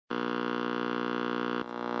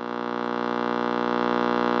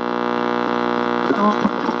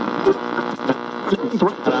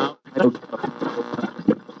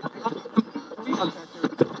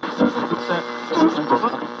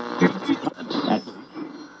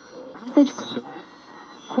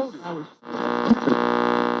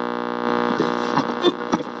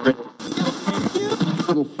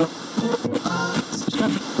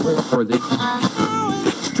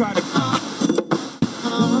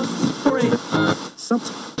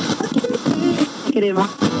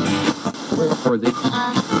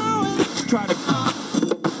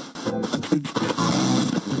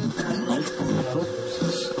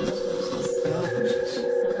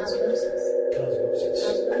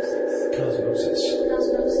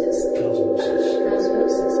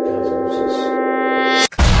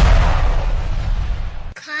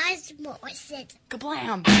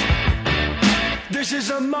Kablam! This is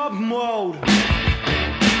a modern world.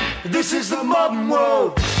 This is the modern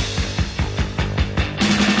world.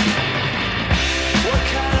 What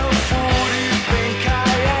kind of fool do you think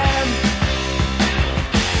I am?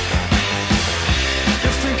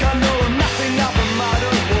 You think I know nothing of the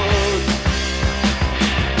modern world?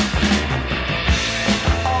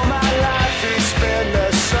 All my life has been the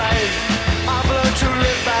same. I've learned to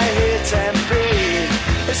live by hate and pain.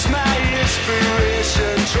 It's my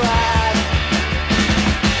inspiration drive.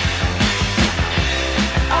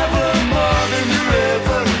 I've learned more than you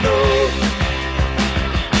ever know.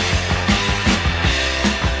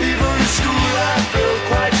 Even in school I felt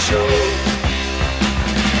quite sure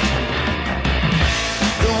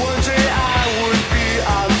that one day I would be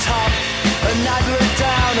on top, and I'd look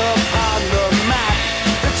down upon the map.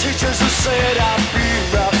 The teachers who said I'd be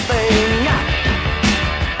nothing.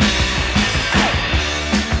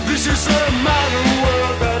 This is a modern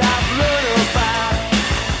world that I've learned about.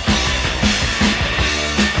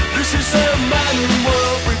 This is a modern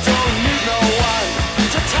world, we don't need no one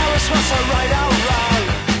to tell us what's right or wrong.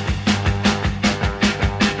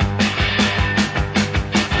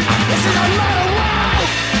 This is a modern world.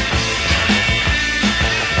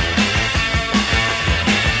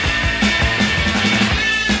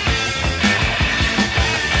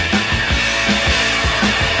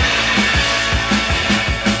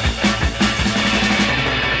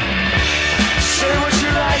 Say what you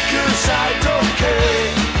like, 'cause I don't care.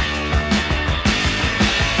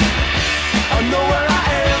 I know where I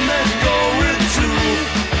am and going to.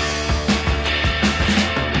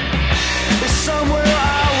 It's somewhere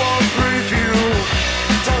I won't preview.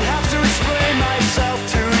 Don't have to explain myself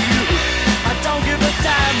to you. I don't give a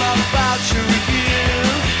damn about you here.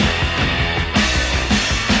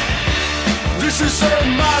 This is a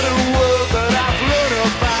modern world that I've learned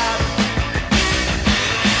about.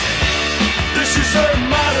 This is a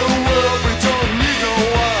modern world, we don't need no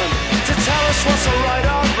one to tell us what's right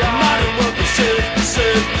or wrong. Modern world, this is.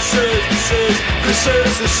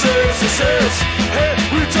 Hey,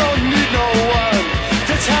 we don't need no one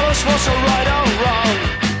to tell us what's right or wrong.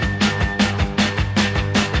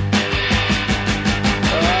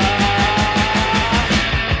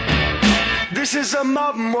 This is a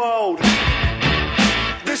modern world.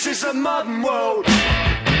 This is a modern world.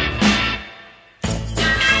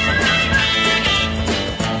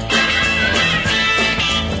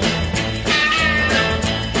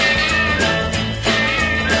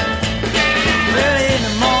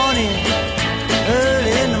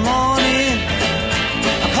 Early in the morning,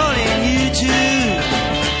 I'm calling you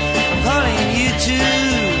too,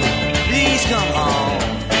 please come home.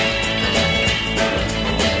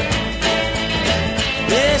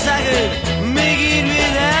 Yes, I could make it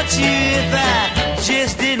without you if I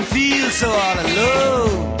just didn't feel so all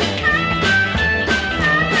alone.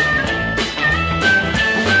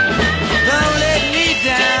 Don't let me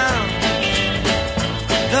down,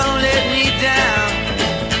 don't let me down.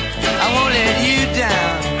 I won't let you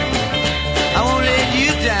down, I won't let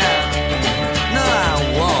you down. No, I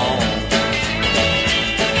won't.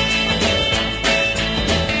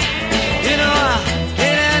 You know,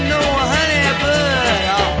 honey, but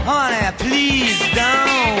oh, honey, please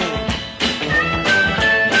don't.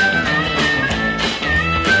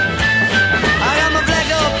 I got my black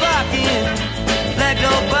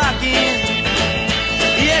dog barking,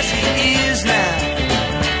 yes he is now,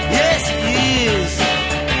 yes he is,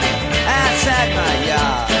 outside my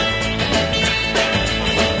yard.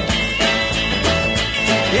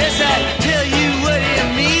 Yes, I tell you what it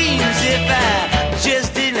means if I just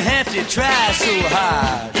didn't have to try so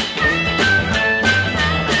hard.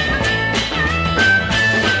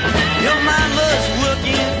 Your mama's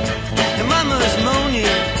working, your mama's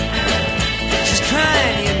moaning. She's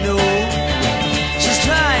trying, you know. She's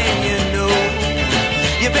trying, you know.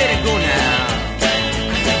 You better go now.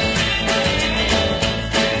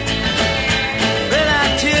 Well, I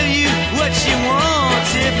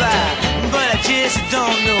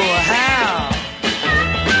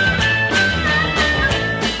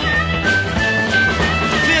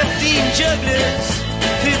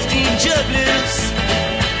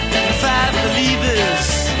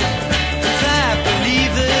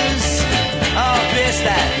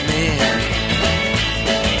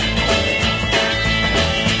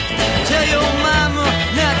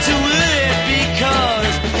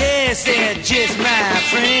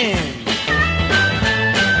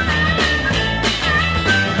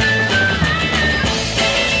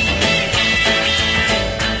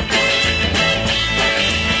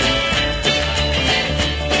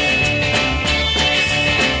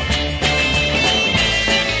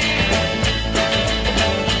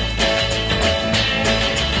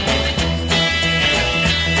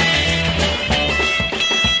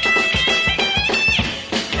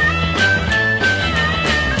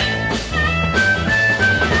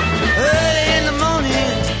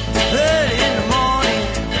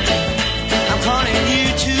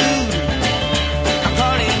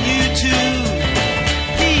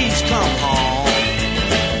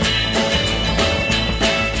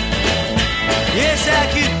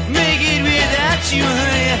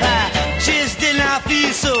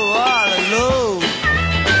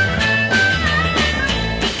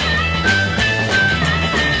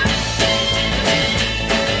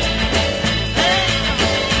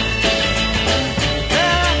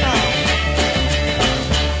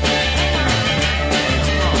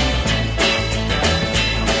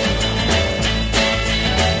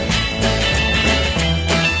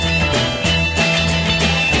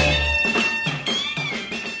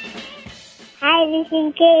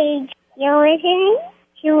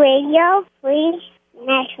Radio Free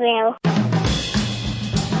Nashville.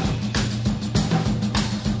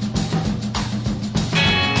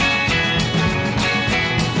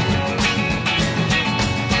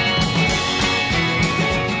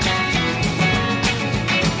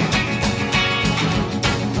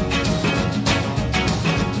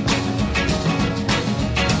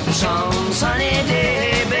 Some sunny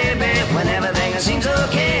day, baby, when everything seems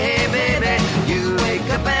okay, baby, you wake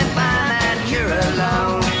up and find that you're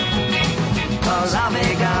alone, 'cause I'll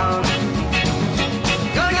be gone.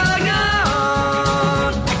 Gone, gone,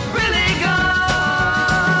 gone, really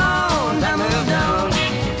gone. I moved on,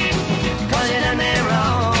 'cause you done me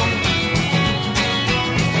wrong.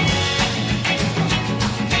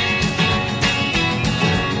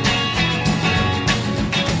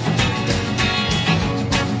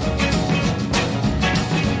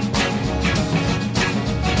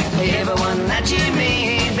 Everyone that you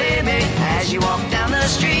meet, baby, as you walk down the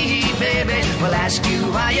street, baby, will ask you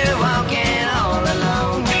why you're walking all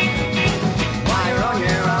alone, why you're on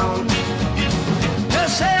your own.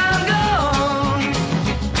 Just say I'm gone,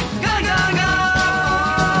 gone, gone,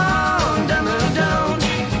 gone. Done moved on,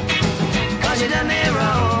 'cause you done me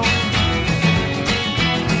wrong.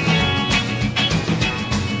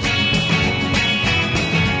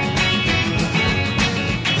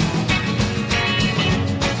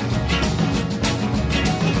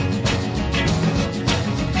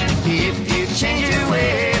 If you change your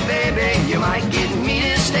way, baby, you might get me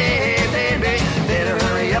to stay, baby. Better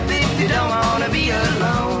hurry up if you don't wanna be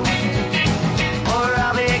alone, or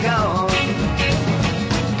I'll be gone.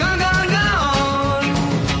 Gone, gone, gone,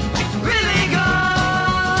 really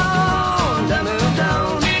gone. Done moved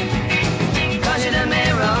on, 'cause you done me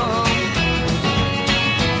wrong.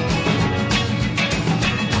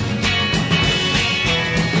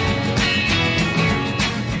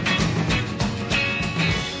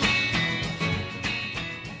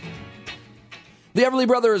 The Everly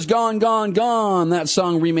Brothers, Gone, Gone, Gone. That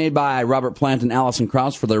song remade by Robert Plant and Alison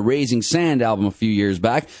Krauss for their Raising Sand album a few years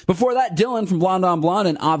back. Before that, Dylan from Blonde on Blonde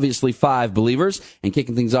and obviously Five Believers. And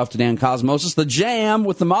kicking things off today on Cosmosis, The Jam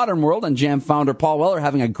with The Modern World, and Jam founder Paul Weller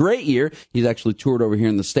having a great year. He's actually toured over here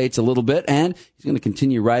in the States a little bit, and he's going to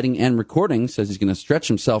continue writing and recording. Says he's going to stretch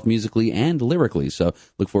himself musically and lyrically. So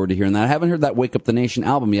look forward to hearing that. I haven't heard that Wake Up the Nation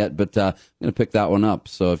album yet, but I'm going to pick that one up.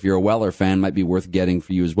 So if you're a Weller fan, might be worth getting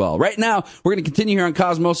for you as well. Right now, we're going to continue here on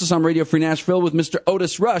Cosmosis on Radio Free Nashville with Mr.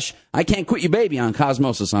 Otis Rush. I Can't Quit You Baby on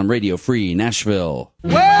Cosmosis on Radio Free Nashville.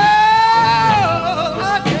 Well,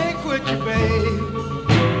 I can't quit you, babe,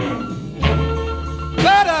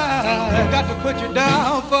 but I got to put you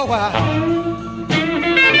down for a while.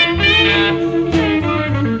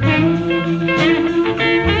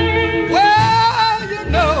 Well, you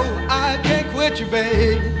know I can't quit you,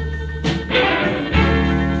 babe,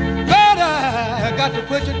 but I got to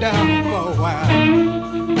put you down for a while.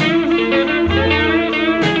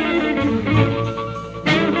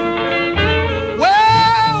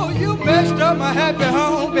 My happy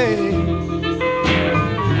home, babe,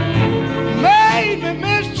 made me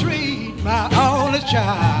mistreat my only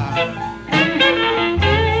child.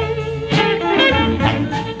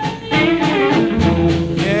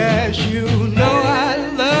 Yes, you know I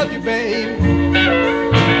love you, babe.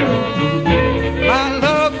 My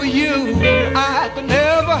love for you I could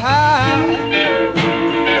never hide.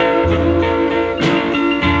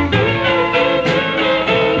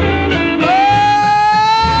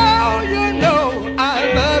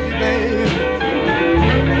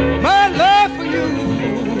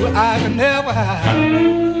 I can never hide.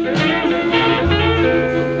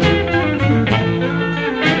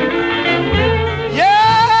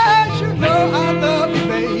 Yes, you know I love you,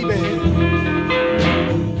 baby.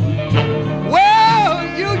 Well,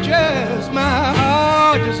 you just my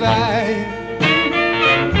heart desire.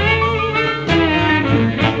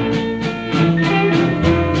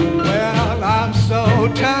 Well, I'm so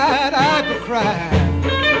tired I could cry.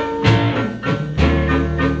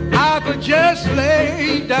 I could just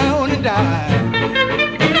lay down and die.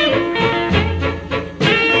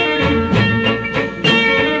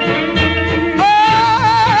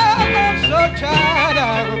 Oh, I'm so tired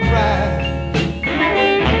I could cry.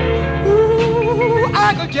 Ooh,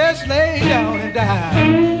 I could just lay down and die.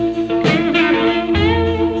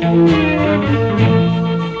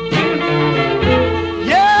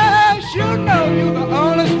 Yes, you know you're the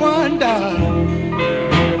honest one, darling.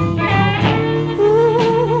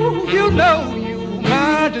 Know you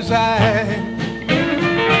my desire.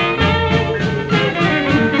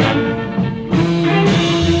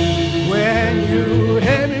 When you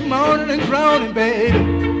hear me moaning and groaning, baby,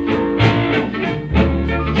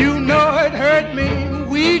 you know it hurt me.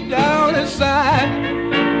 We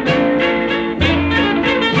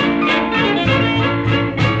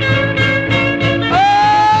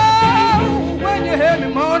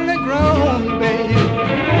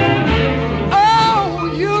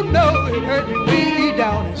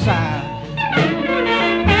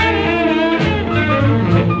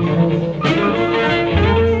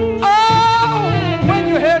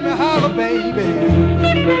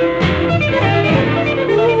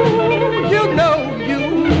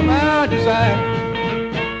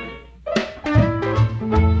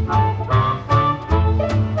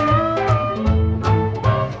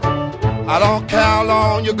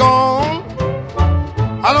long you're gone,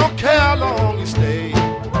 I don't care how long you stay.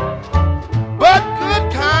 But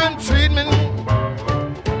good kind treatment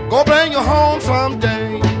go bring you home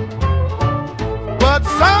someday. But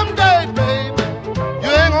someday, baby, you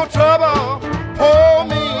ain't gonna trouble poor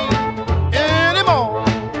me anymore.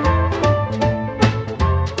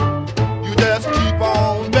 You just keep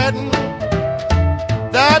on betting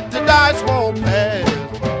that the dice won't pass.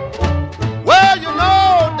 Well, you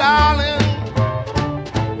know, darling,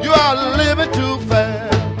 you are living too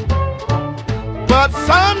fast. But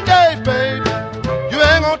someday, baby, you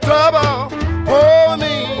ain't gonna trouble poor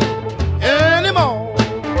me anymore.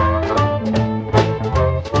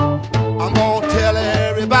 I'm gonna tell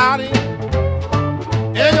everybody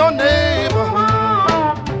in your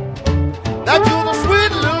neighborhood that you're the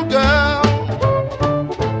sweet little girl,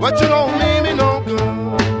 but you don't mean me no good.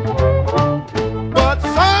 But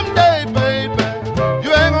someday, baby,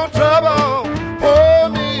 you ain't gonna trouble poor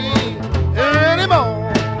me anymore.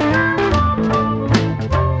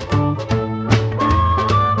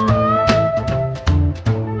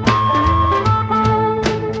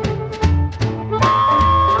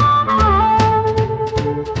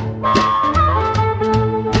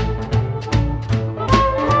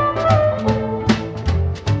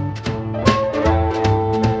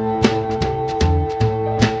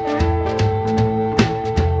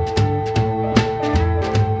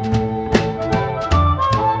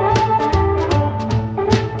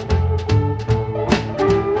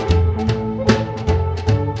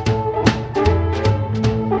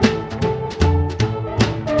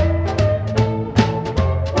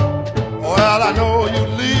 Well, I know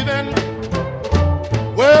you're leaving.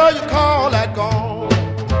 Well, you call that gone.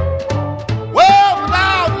 Well,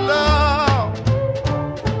 without love,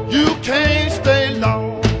 you can't stay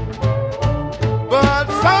long. But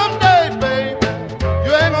someday, baby,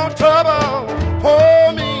 you ain't gonna trouble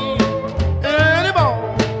poor me anymore.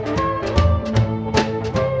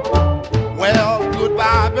 Well,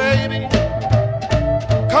 goodbye, baby.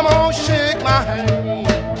 Come on, shake my hand.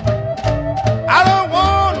 I don't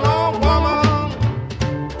want no woman.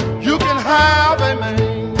 You can have a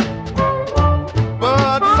man.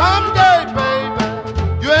 But someday, baby,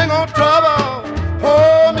 you ain't gonna trouble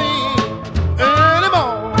poor me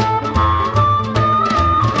anymore.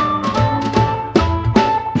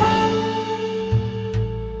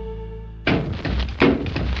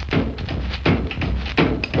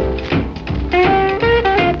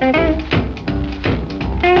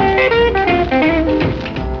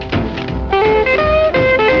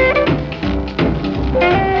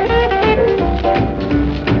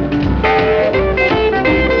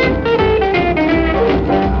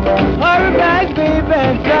 Hurry back, baby,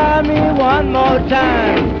 and try me one more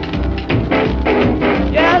time.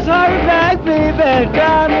 Yes, hurry back, baby, and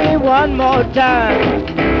try me one more time.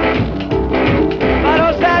 If I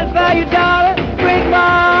don't satisfy you, darling, break my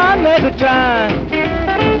arm, make a try.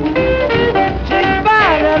 She's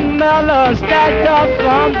fine and mellow, stacked up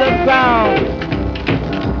from the ground.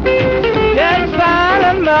 Yes, fine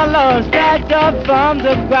and mellow, stacked up from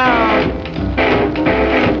the ground.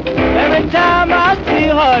 Every time I see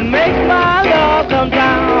her, it makes my love come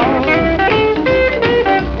down.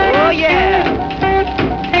 Oh yeah.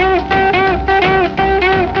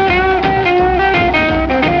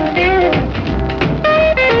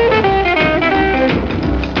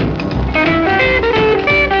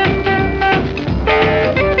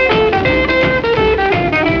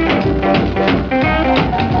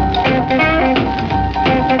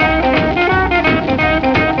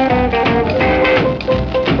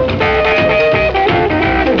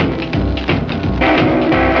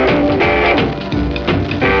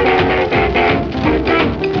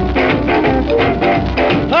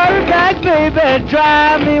 Baby,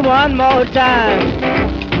 try me one more time.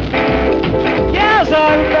 Yes,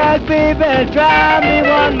 hurry back, baby, try me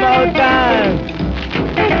one more time.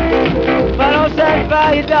 If I don't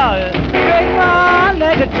satisfy you, darling, break my arm,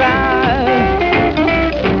 make a try.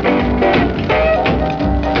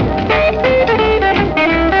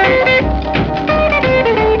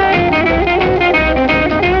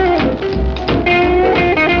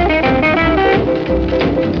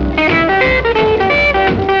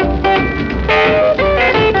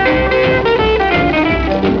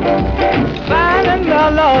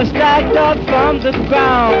 Stacked up from the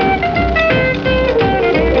ground.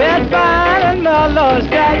 Yes, fine and mellow,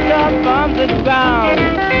 stacked up from the ground.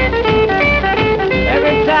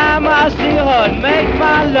 Every time I see her, it makes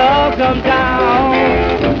my love come down.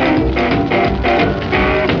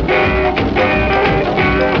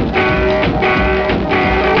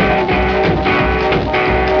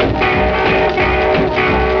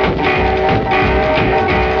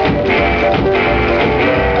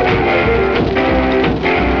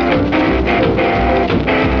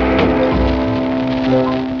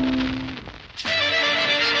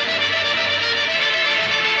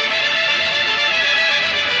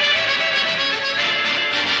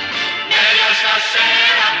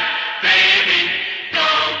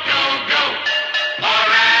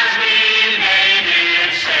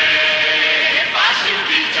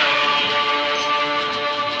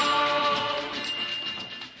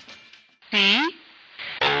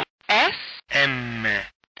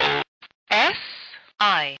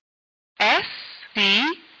 S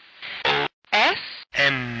C S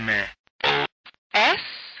M S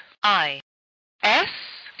I S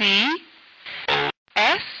C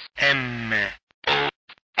S M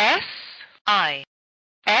S I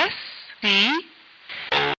S C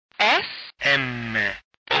S M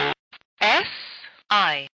S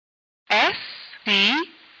I S C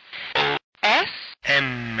S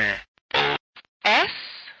M S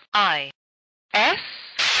I S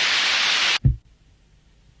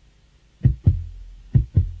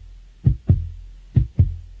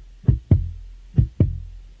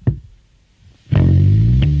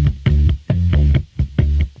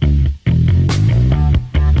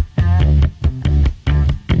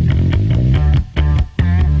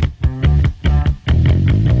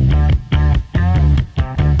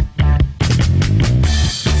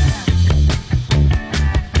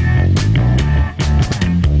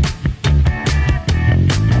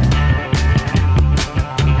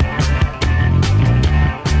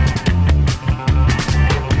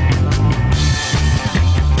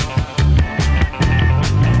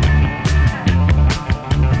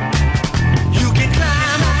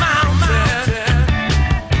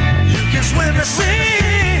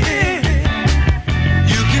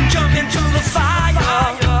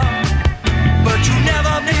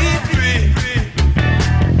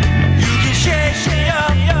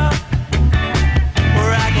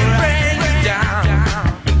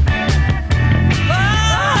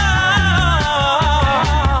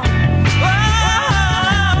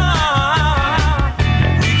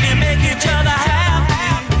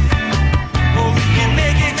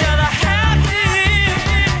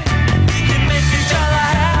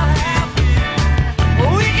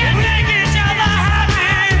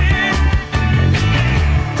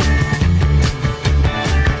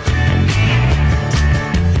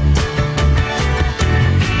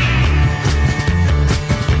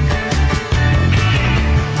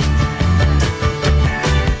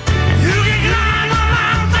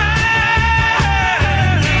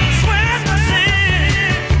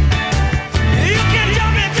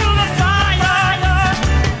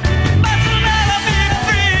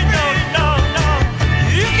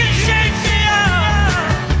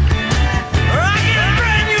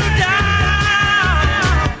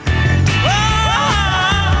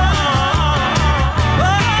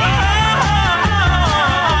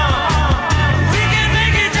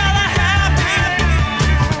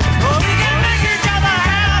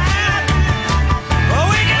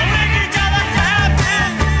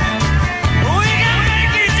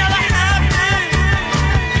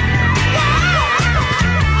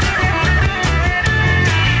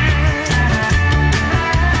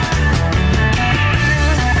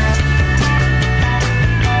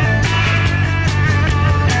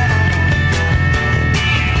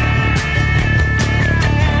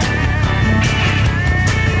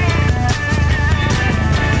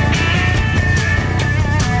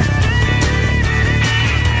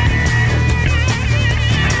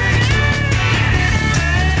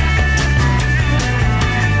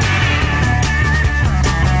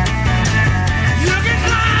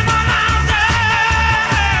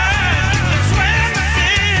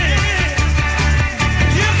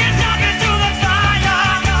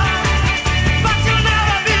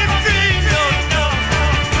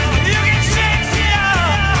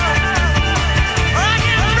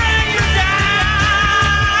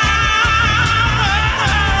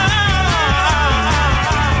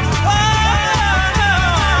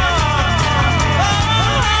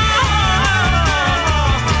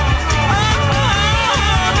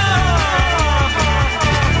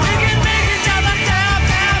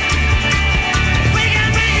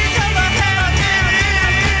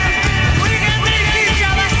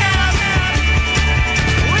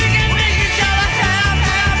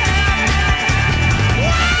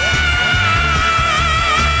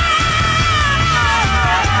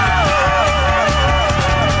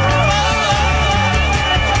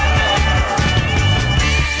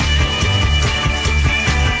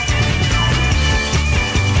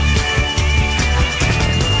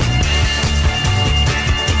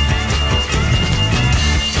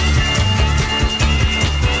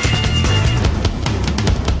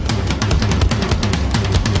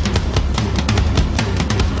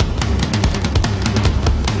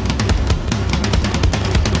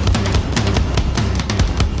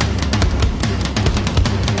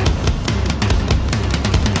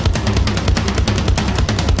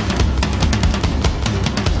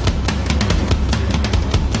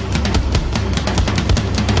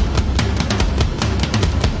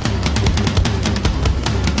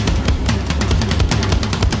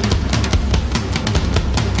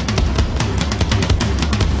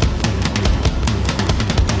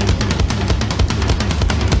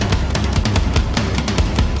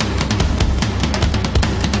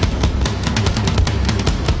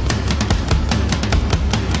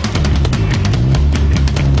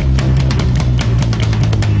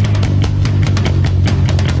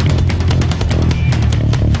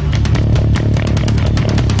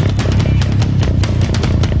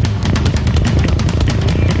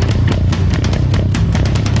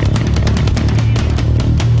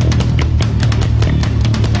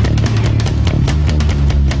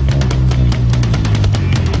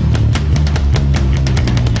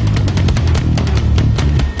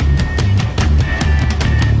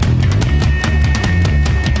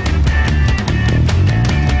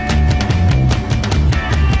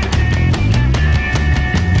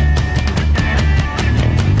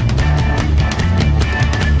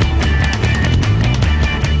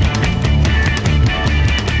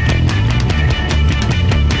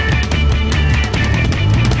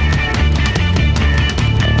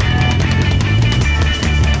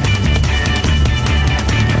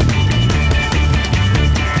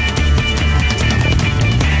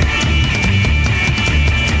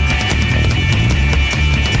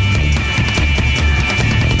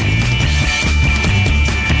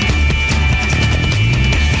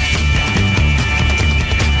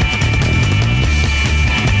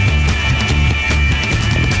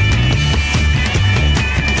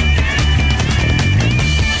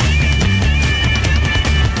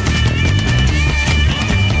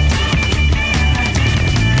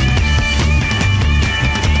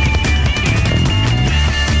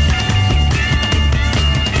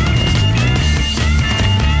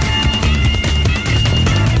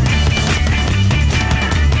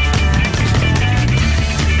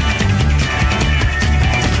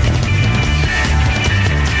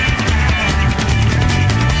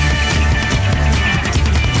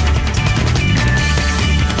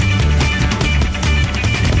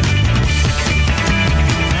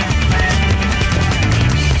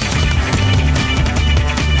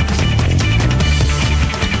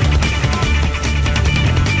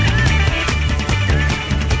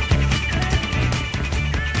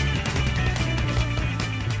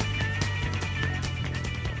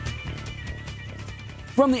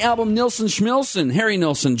From the album Nilsson Schmilsson, Harry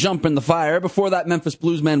Nilsson, Jump in the Fire. Before that, Memphis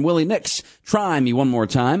Bluesman Willie Nix, Try Me One More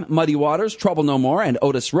Time. Muddy Waters, Trouble No More, and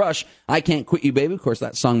Otis Rush, I Can't Quit You Baby. Of course,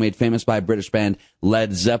 that song made famous by British band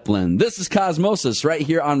Led Zeppelin. This is Cosmosis right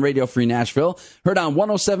here on Radio Free Nashville. Heard on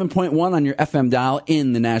 107.1 on your FM dial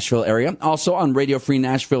in the Nashville area. Also on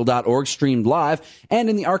RadioFreeNashville.org, streamed live,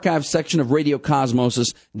 and in the archives section of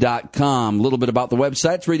RadioCosmosis.com. A little bit about the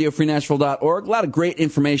website. It's RadioFreeNashville.org. A lot of great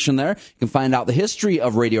information there. You can find out the history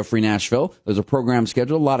of Radio Free Nashville. There's a program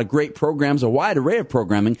schedule, a lot of great programs, a wide array of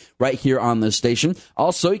programming right here on this station.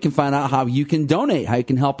 Also, you can find out how you can donate, how you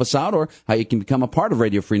can help us out, or how you can become a part of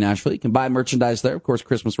Radio Free Nashville. You can buy merchandise there. Of course,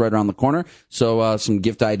 Christmas right around the corner, so some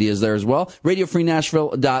gift ideas there as well.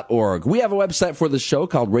 RadioFreeNashville.org. We have a website for the show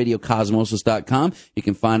called RadioCosmosis.com. You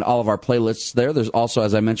can find all of our playlists there. There's also,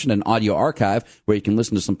 as I mentioned, an audio archive where you can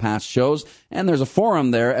listen to some past shows, and there's a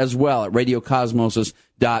forum there as well at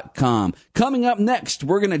RadioCosmosis.com. Coming up next,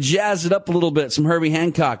 we're going to jazz it up a little bit. Some Herbie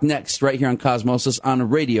Hancock next, right here on Cosmosis on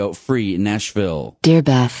Radio Free Nashville. Dear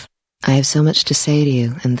Beth, I have so much to say to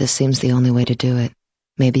you, and this seems the only way to do it.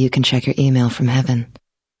 Maybe you can check your email from heaven.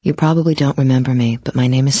 You probably don't remember me, but my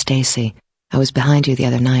name is Stacy. I was behind you the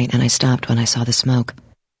other night, and I stopped when I saw the smoke.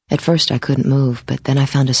 At first I couldn't move, but then I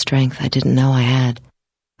found a strength I didn't know I had.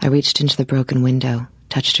 I reached into the broken window,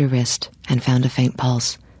 touched your wrist, and found a faint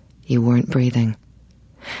pulse. You weren't breathing.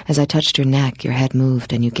 As I touched your neck, your head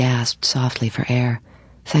moved, and you gasped softly for air.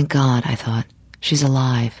 Thank God, I thought. She's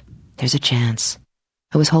alive. There's a chance.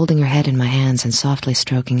 I was holding your head in my hands and softly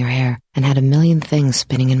stroking your hair, and had a million things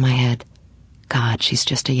spinning in my head. God, she's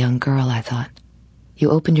just a young girl, I thought.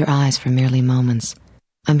 You opened your eyes for merely moments.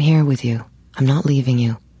 I'm here with you. I'm not leaving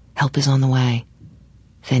you. Help is on the way.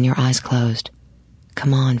 Then your eyes closed.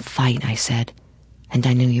 Come on, fight, I said, and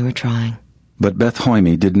I knew you were trying. But Beth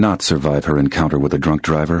Hoyme did not survive her encounter with a drunk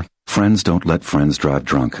driver. Friends don't let friends drive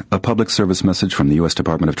drunk. A public service message from the U.S.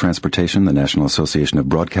 Department of Transportation, the National Association of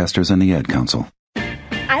Broadcasters, and the Ad Council.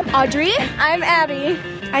 I'm Audrey. I'm Abby.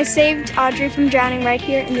 I saved Audrey from drowning right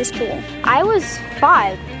here in this pool. I was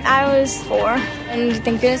 5. I was 4. And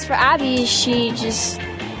thank goodness for Abby, she just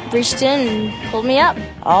reached in and pulled me up.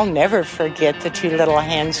 I'll never forget the two little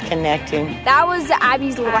hands connecting. That was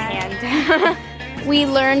Abby's little hand. We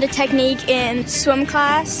learned a technique in swim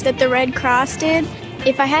class that the Red Cross did.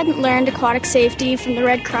 If I hadn't learned aquatic safety from the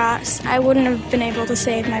Red Cross, I wouldn't have been able to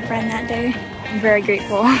save my friend that day. I'm very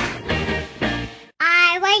grateful.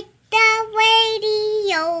 I like the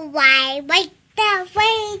radio. I like the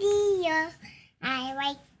radio. I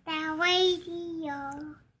like the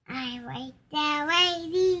radio. I like the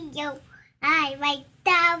radio. I like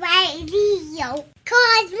the radio.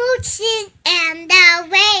 Cosmosis and the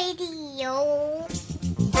radio.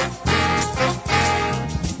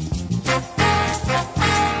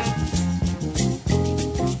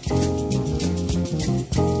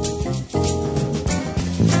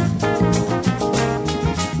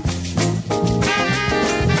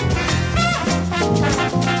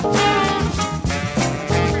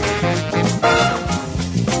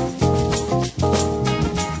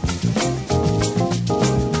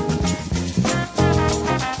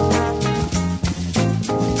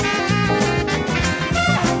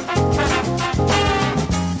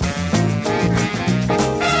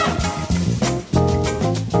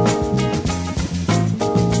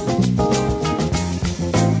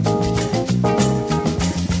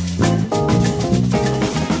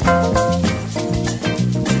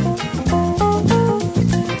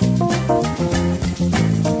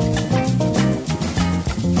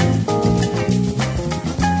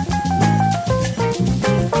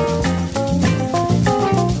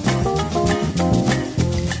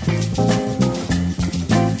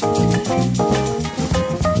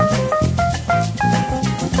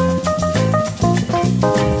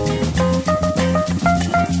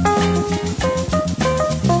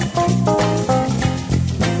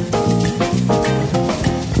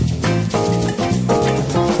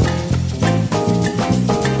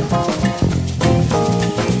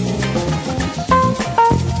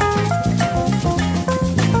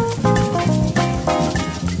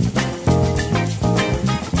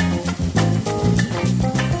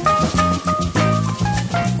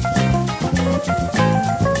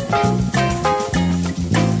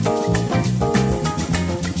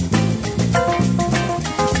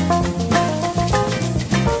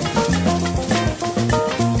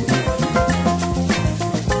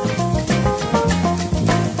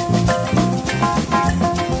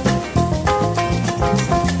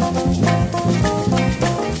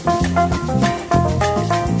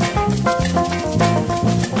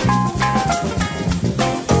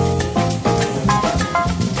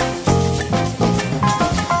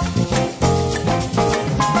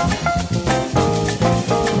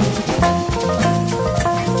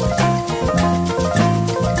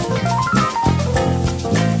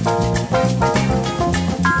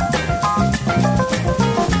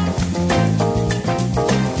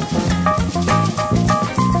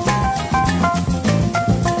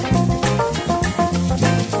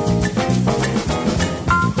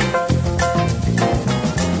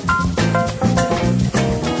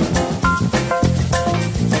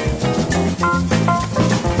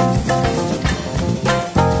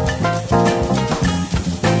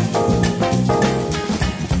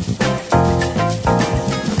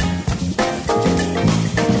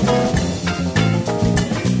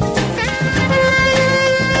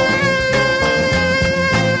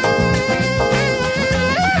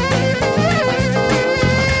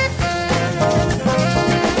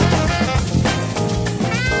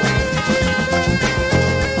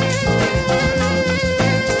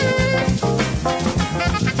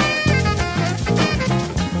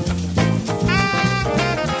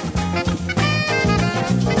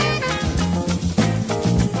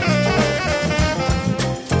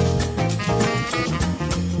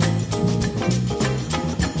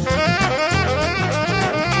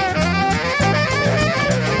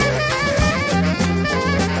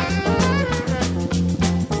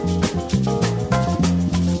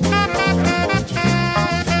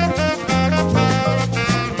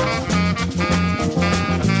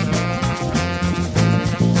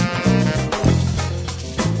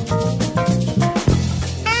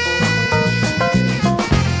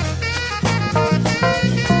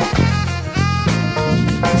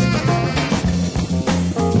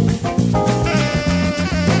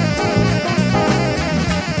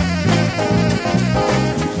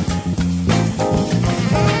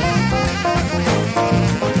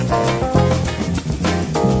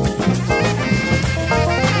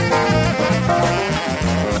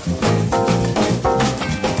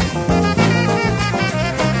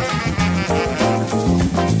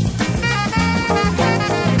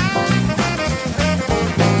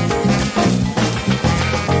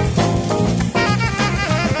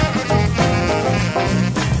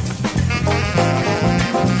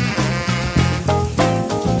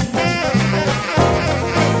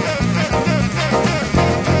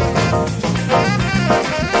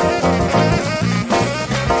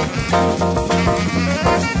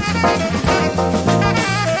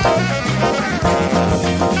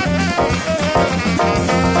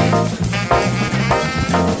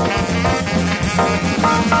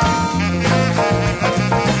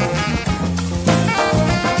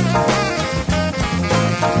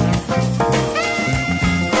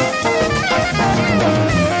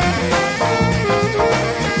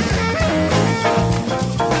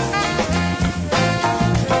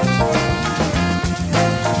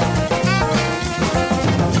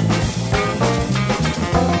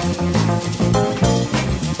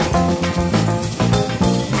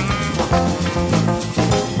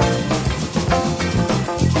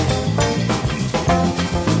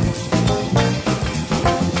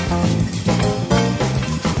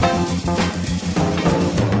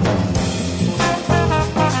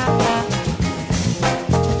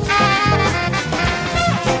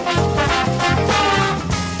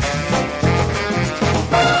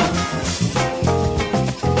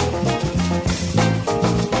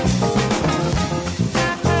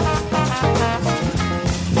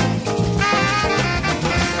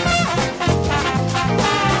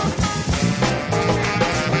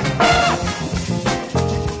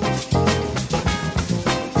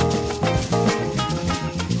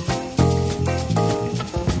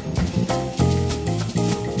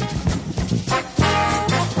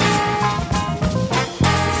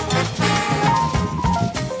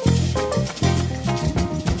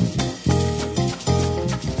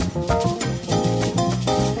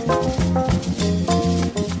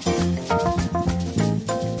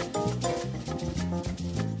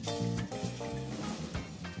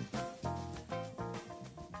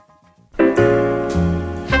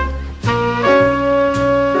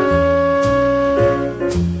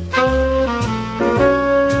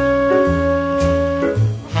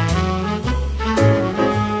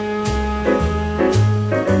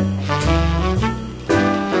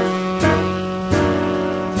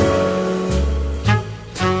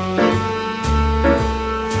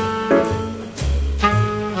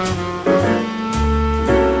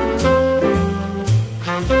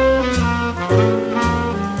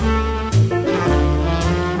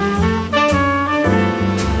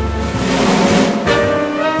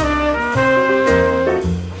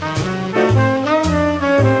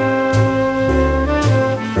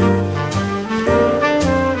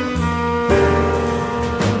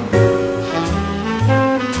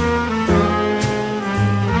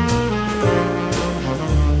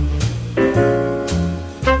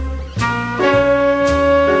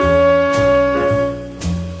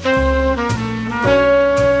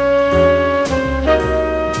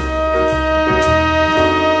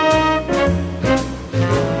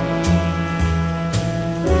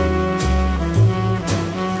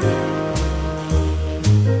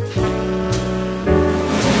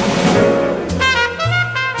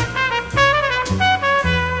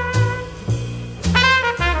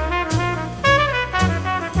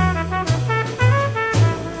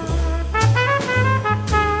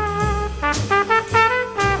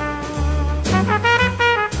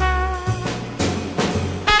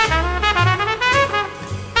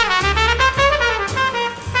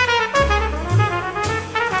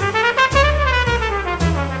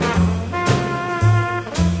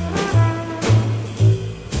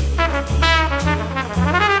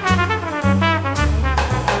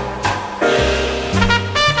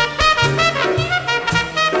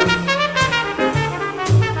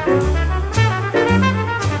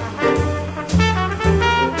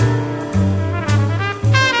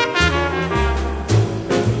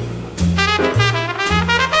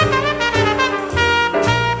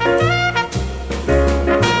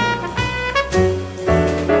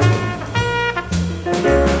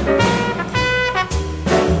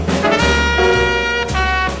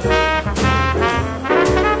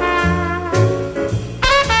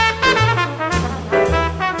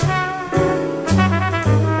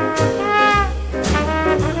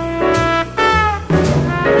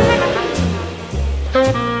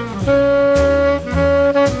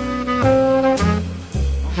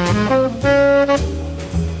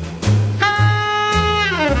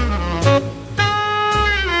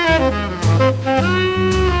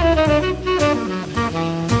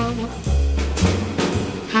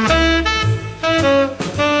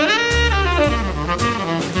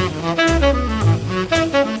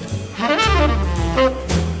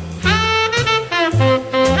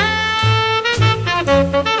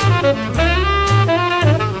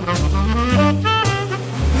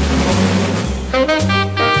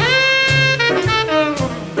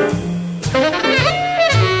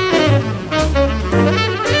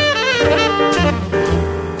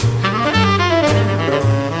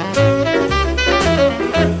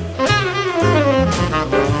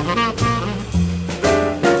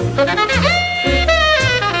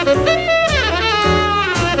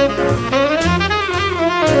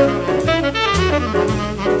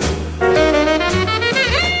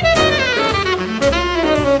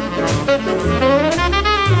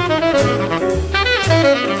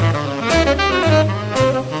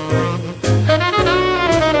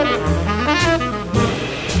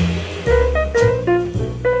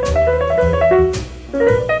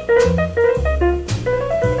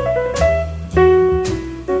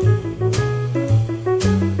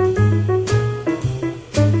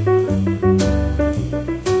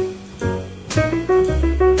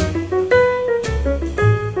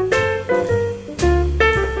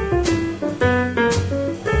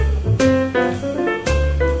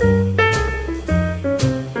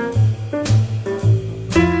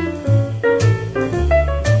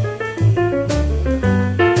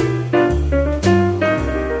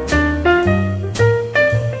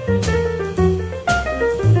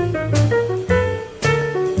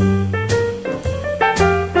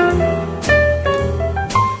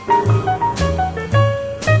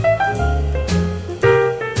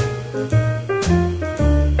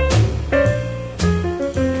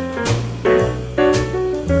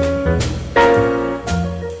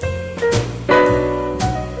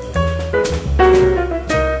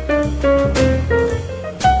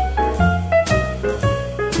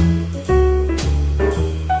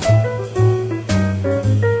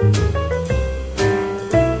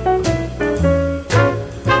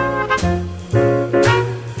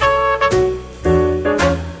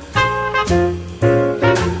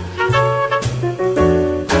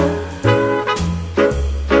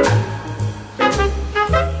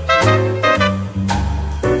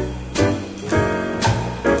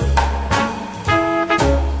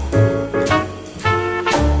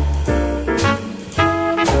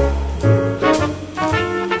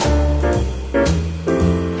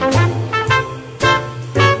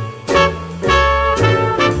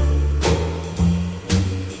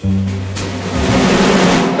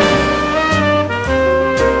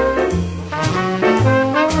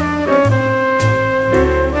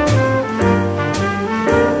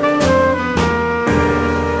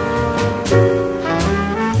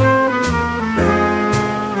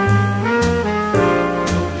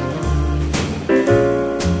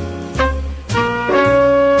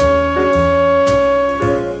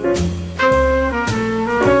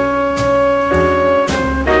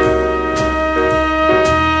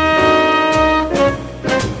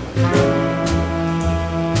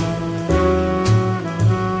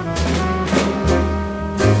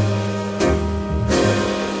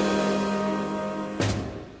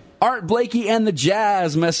 Art Blakey and the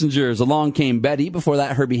Jazz Messengers. Along came Betty. Before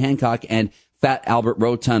that, Herbie Hancock and Fat Albert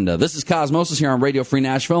Rotunda. This is Cosmosis here on Radio Free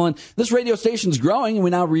Nashville, and this radio station's growing, and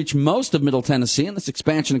we now reach most of Middle Tennessee, and this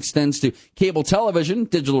expansion extends to cable television,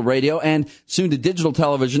 digital radio, and soon to digital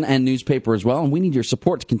television and newspaper as well, and we need your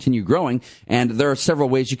support to continue growing, and there are several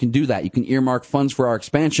ways you can do that. You can earmark funds for our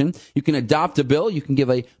expansion, you can adopt a bill, you can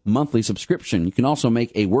give a monthly subscription, you can also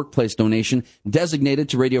make a workplace donation designated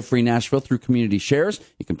to Radio Free Nashville through community shares,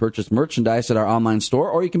 you can purchase merchandise at our online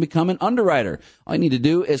store, or you can become an underwriter. All you need to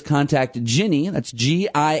do is contact Ginny, that's Ginny,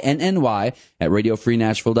 at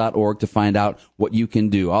radiofreenashville.org to find out what you can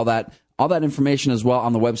do. All that information as well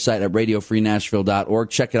on the website at radiofreenashville.org.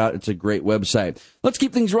 Check it out. It's a great website. Let's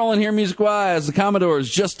keep things rolling here music-wise. The Commodores,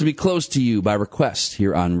 Just to Be Close to You, by request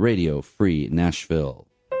here on Radio Free Nashville.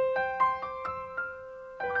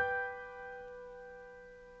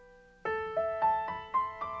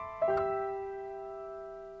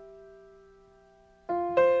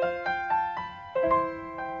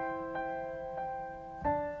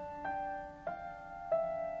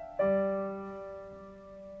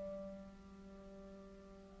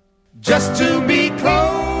 Just to be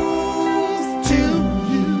close to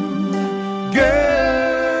you, girl.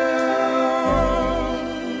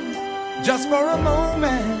 Just for a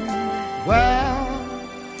moment, well,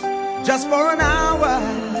 just for an hour.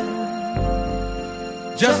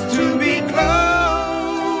 Just to be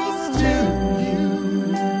close to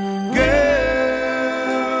you, girl.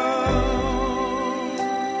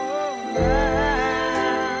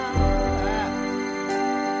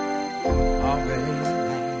 Oh, baby.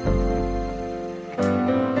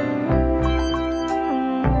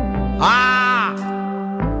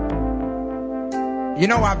 You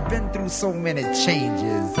know, I've been through so many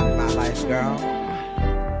changes in my life, girl.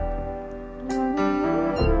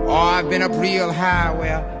 Oh, I've been up real high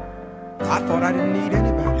where I thought I didn't need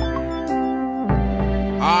anybody.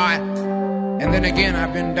 And then again,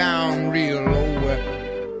 I've been down real low where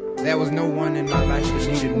there was no one in my life that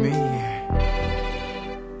needed me.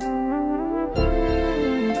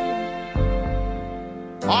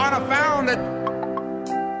 And I found that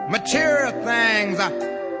material things I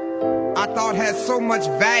thought had so much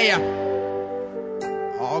value.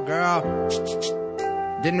 Oh, girl,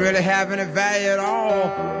 didn't really have any value at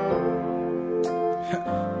all.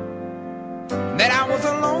 That I was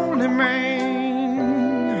a lonely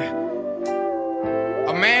man,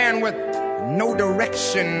 a man with no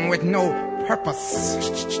direction, with no purpose,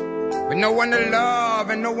 with no one to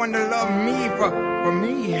love and no one to love me for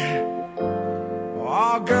me.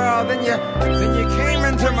 Oh, girl, then you came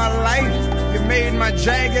into my life. You made my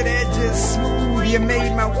jagged edges smooth. You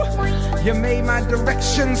made my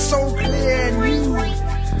direction so clear and new.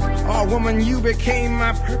 Oh, woman, you became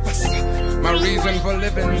my purpose, my reason for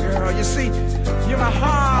living, girl. You see, you're my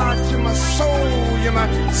heart, you're my soul, you're my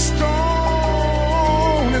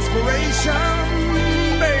strong inspiration,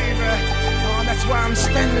 baby. Oh, that's why I'm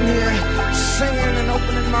standing here singing and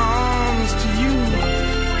opening my arms to you.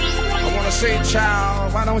 I want to say,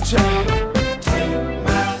 child, why don't you take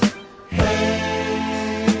my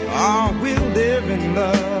hand? Oh, we'll live in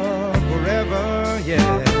love forever,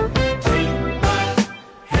 yeah. Take my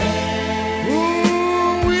hand.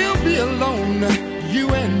 Ooh, we'll be alone, you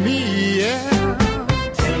and me, yeah.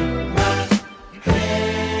 Take my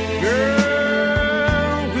hand.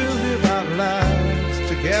 Girl, we'll live our lives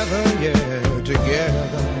together, yeah, together.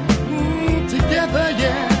 Together,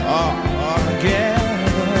 yeah. Oh, together.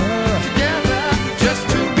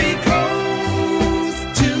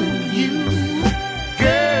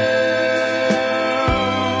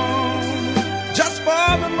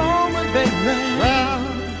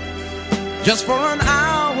 Just for an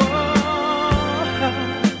hour,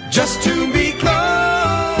 just to be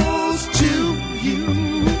close to you,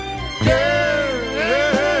 girl.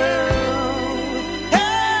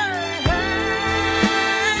 Hey,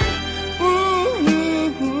 hey. Ooh,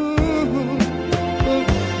 ooh, ooh.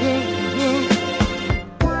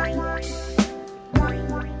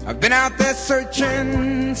 I've been out there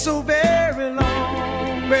searching so very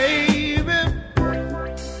long, baby,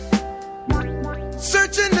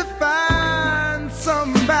 searching to find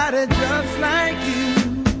somebody just like you.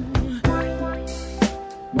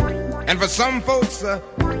 And for some folks,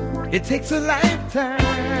 it takes a lifetime,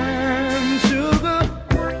 sugar,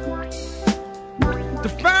 to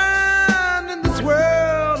find in this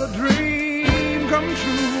world a dream come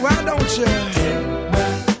true. Why don't you?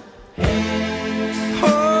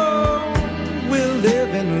 Oh, we'll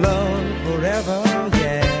live in love forever,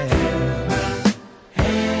 yeah.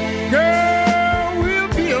 Girl, we'll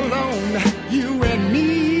be alone, you and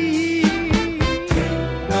me.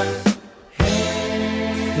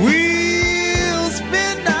 We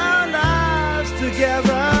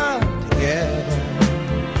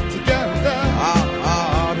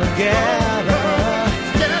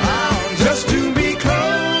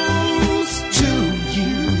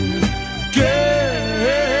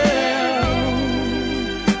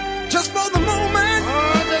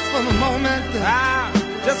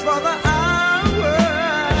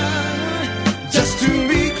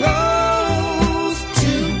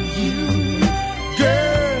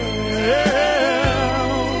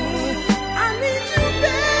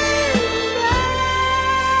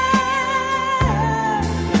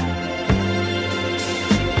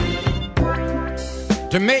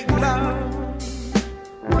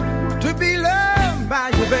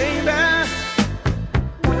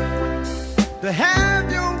to have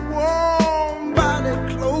your warm body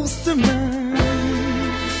close to mine,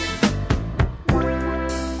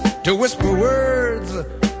 to whisper words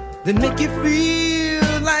that make you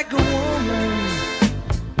feel like a woman.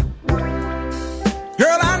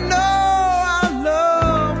 Girl, I know our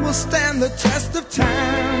love will stand the test of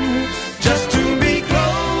time, just to be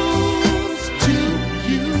close to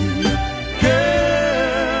you,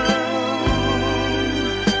 girl.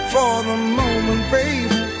 For the moment, baby,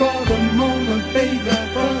 for the moment, baby,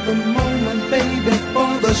 for the moment, baby,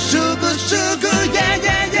 for the sugar, sugar, yeah,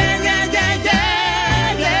 yeah, yeah, yeah, yeah,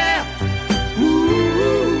 yeah, yeah.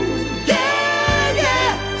 Ooh, yeah, yeah,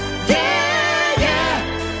 yeah, yeah,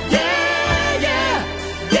 yeah, yeah,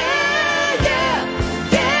 yeah, yeah,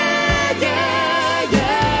 yeah, yeah,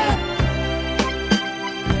 yeah.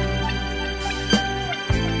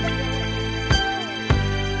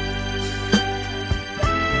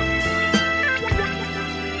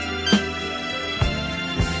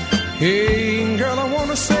 Hey, girl, I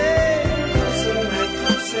wanna say, closer and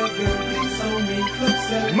closer, girl, please hold me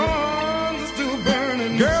closer. My arms are still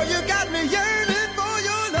burning, girl, you got me yearning for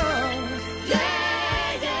your love.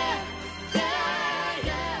 Yeah, yeah, yeah,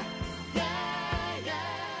 yeah, yeah,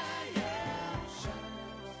 yeah,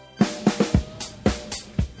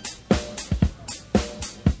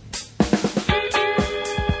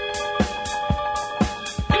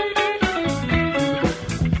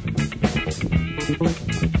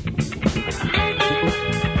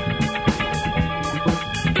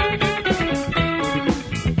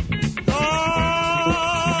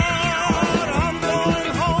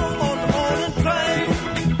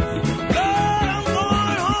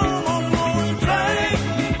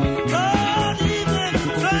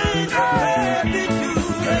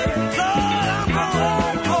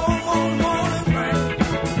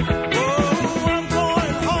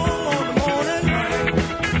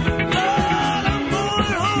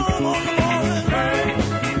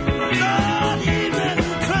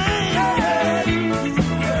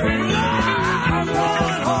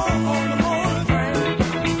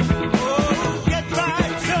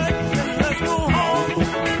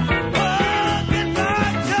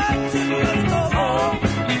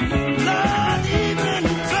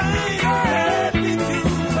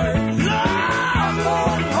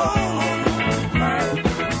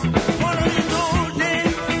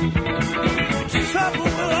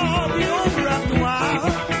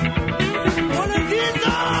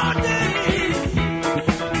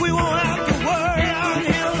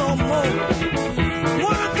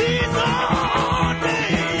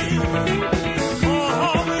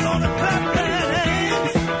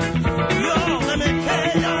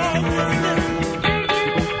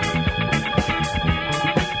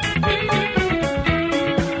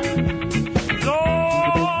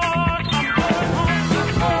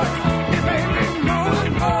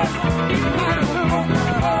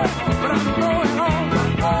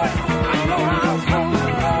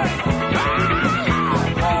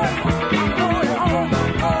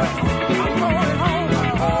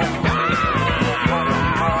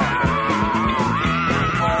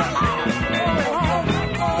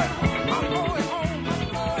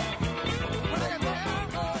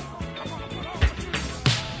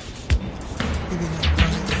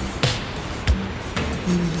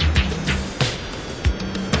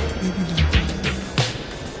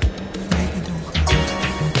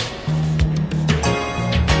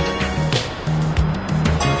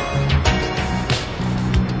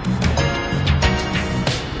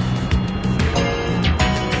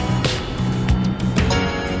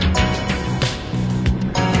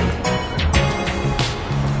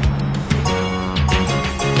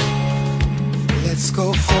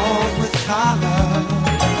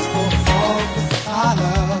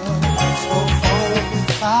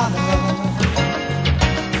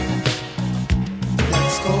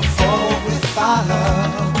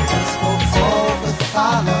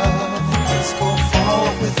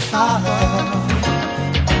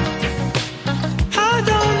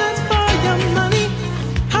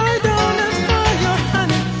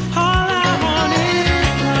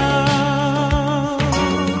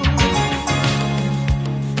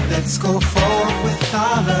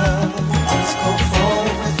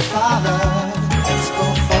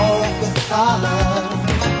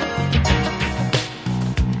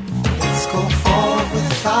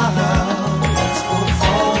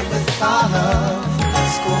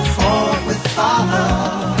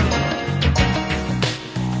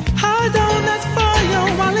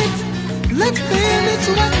 Let's finish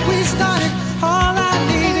what we started. All I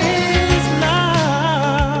need is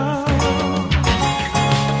love.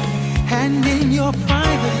 And in your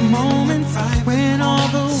private moments, when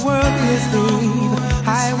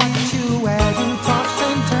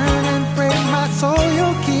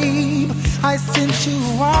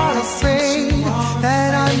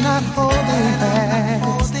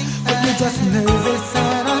just nervous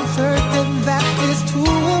and uncertain, that is too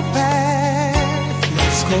bad.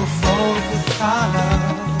 Let's go forward with our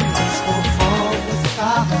love. Let's go forward with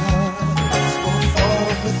our love. Let's go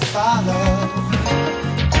forward with our love.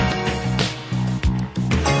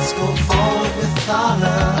 Let's go forward with our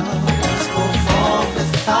love. Let's go forward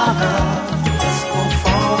with our love. Let's go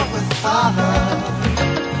forward with our love.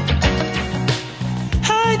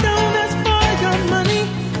 I don't ask for your money.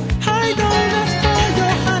 I don't ask for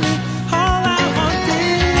your honey. All I want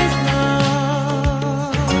is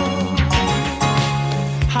love.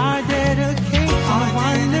 I dedicate our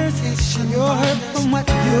conversation. You're hurt from what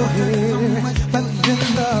you hear, but then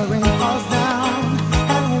the rain falls down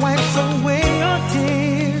and wipes away your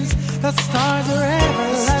tears. The stars are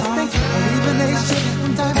everlasting, even they shift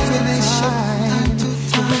from time to time.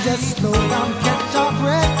 If we just slow down, catch our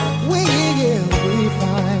breath, we'll be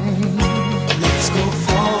fine. Let's go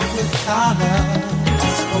forward with our love.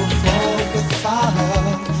 Let's go forward with our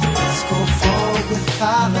love. Let's go forward with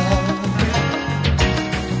our love.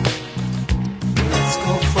 Let's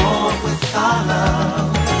go forward with our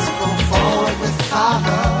love. Let's go forward with our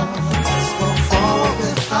love. Let's go forward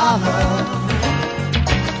with our love.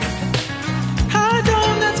 I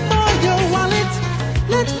don't ask for your wallet.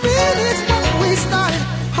 Let's finish what we started.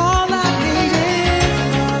 All I need is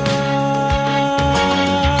love.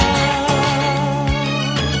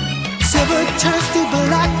 Silver turns to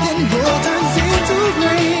black and gold turns into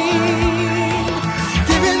green.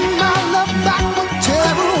 Giving my love back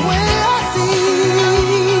whichever way I see.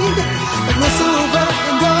 But with silver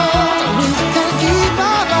and gold, we can keep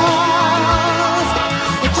our lost.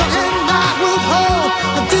 But your hand I will hold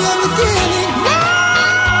until the beginning.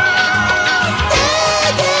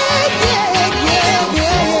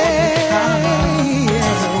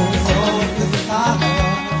 Let's go forward with our love.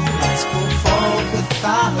 Let's go forward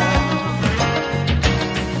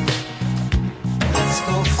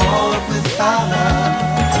with our love.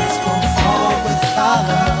 Let's go forward with our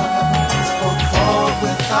love. Let's go forward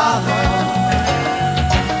with our love.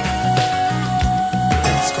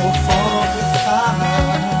 Let's go forward with our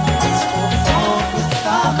love. Let's go forward with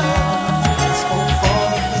our love. Let's go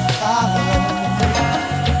forward with our love.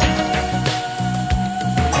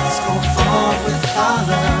 Let's go forward with our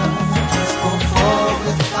love. Let's go forward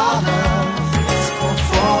with our love. Let's go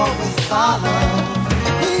forward with our love.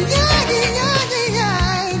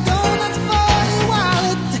 Don't ask for your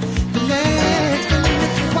wallet. Let's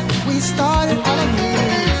finish what we started. All I need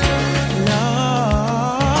is love.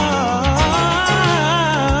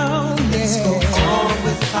 Let's go forward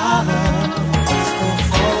with our love. Let's go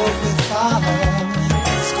forward with our love.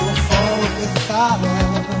 Let's go forward with our love.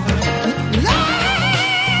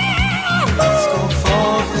 Let's go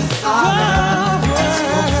forward with our love. Let's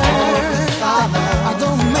go forward with our love. I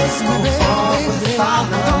don't miss me, baby. I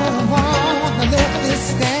don't want to let this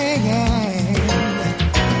thing end.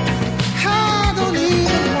 I don't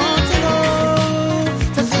even want to go.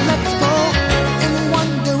 Just let's go in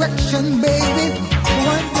one direction, baby.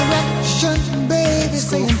 One direction, baby.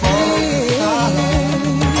 Say please, please,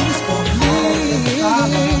 let's go forward with our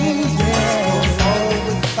love.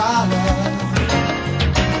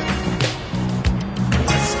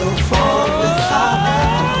 Let's go forward with our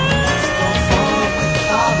love. Let's go forward with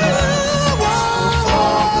our love.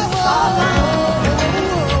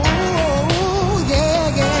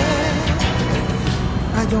 Yeah,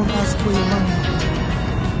 yeah. I don't ask for your money.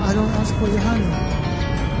 I don't ask for your honey.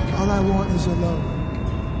 All I want is your love.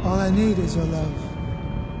 All I need is your love.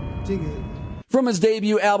 Dig it. From his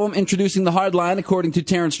debut album, Introducing the Hardline, according to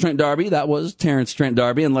Terrence Trent D'Arby, that was Terrence Trent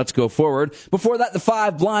D'Arby and Let's Go Forward. Before that, the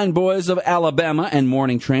Five Blind Boys of Alabama and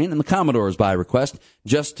Morning Train, and the Commodores by request,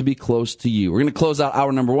 Just to Be Close to You. We're going to close out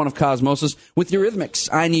hour number 1 of Cosmosis with Eurythmics,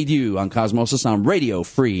 I Need You, on Cosmosis on Radio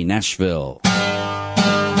Free Nashville.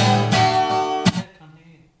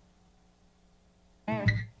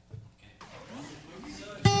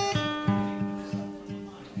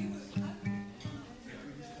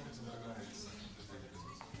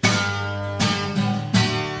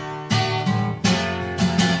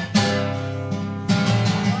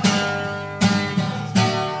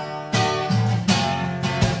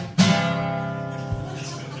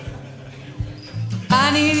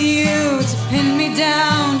 I need you to pin me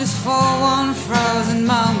down just for one frozen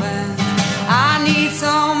moment. I need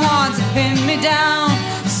someone to pin me down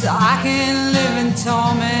so I can live in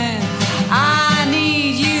torment. I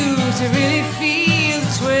need you to really feel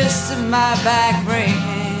the twist of my back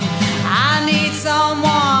breaking. I need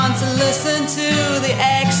someone to listen to the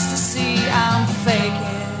ecstasy I'm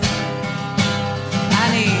faking.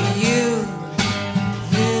 I need you.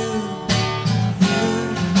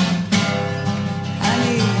 I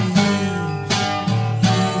need you.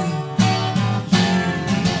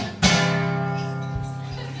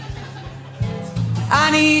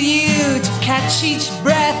 catch each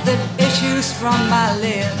breath that issues from my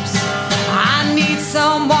lips. I need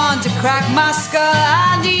someone to crack my skull,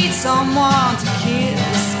 I need someone to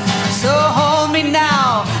kiss. So hold me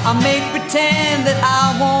now, I'll make pretend that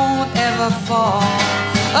I won't ever fall.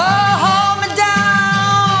 Oh, hold me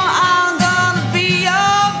down, I'm gonna be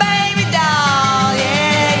your baby doll,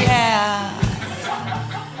 yeah, yeah.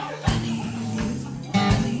 I need you,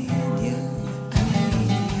 I need you,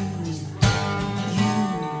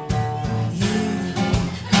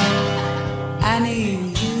 I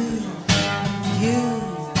need you, you.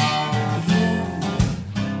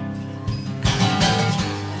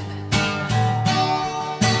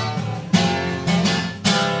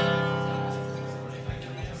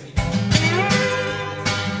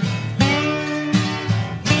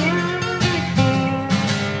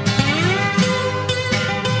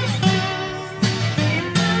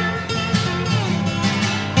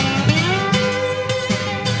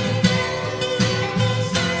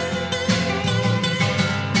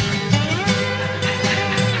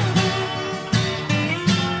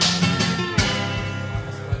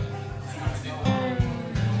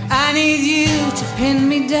 I need you to pin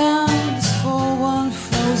me down just for one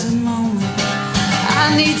frozen moment.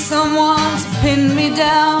 I need someone to pin me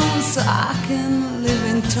down so I can live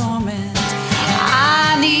in torment.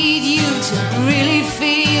 I need you to really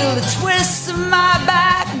feel the twist of my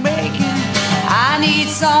back breaking. I need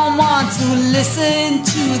someone to listen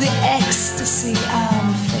to the ecstasy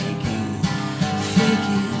I'm faking,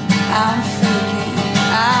 I'm faking,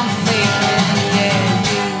 yeah.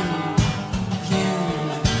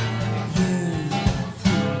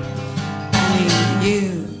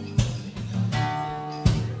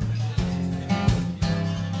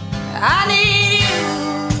 I need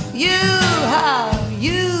you, how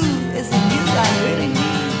you, is it you I really need?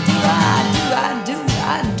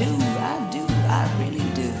 I really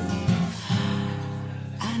do.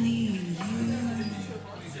 I need you.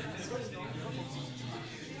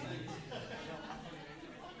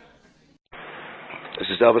 This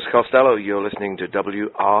is Elvis Costello. You're listening to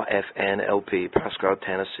WRFN-LP, Pasco,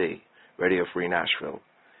 Tennessee, Radio Free Nashville.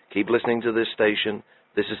 Keep listening to this station.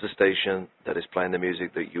 This is the station that is playing the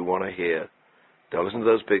music that you want to hear. Don't listen to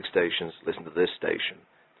those big stations. Listen to this station.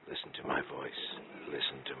 Listen to my voice.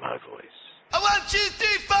 Listen to my voice. 1, 2,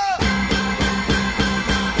 3, 4.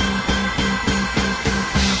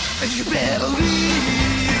 You better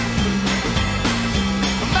leave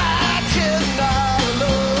my kid all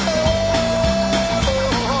alone.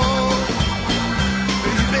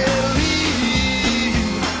 You better leave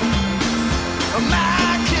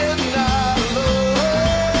my kid all alone.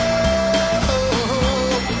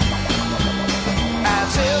 I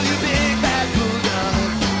tell you, big bad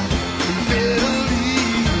bulldog, you better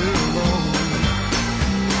leave her alone.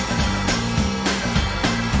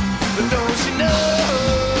 But don't you know?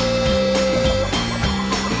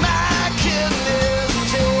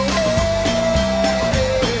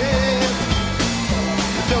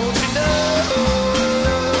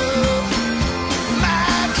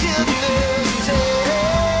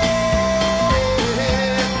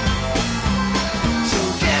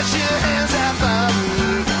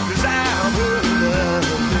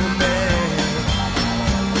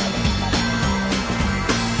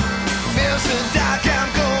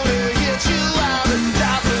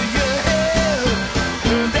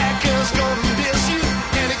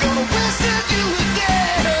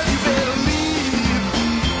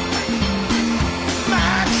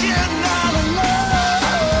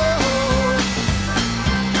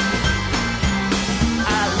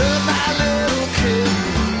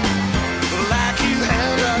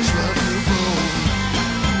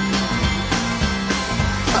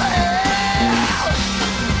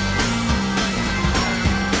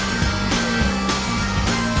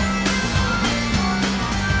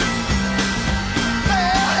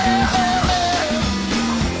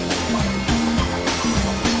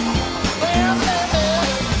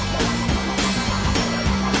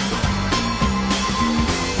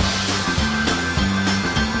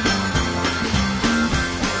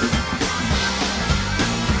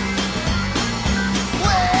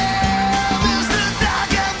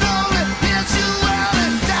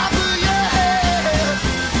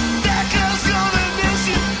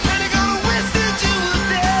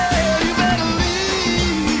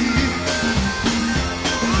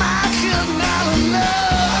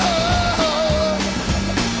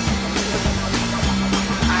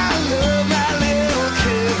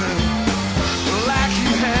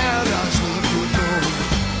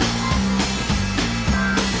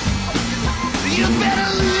 You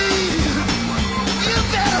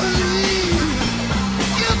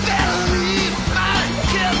better leave my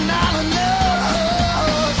kid all alone.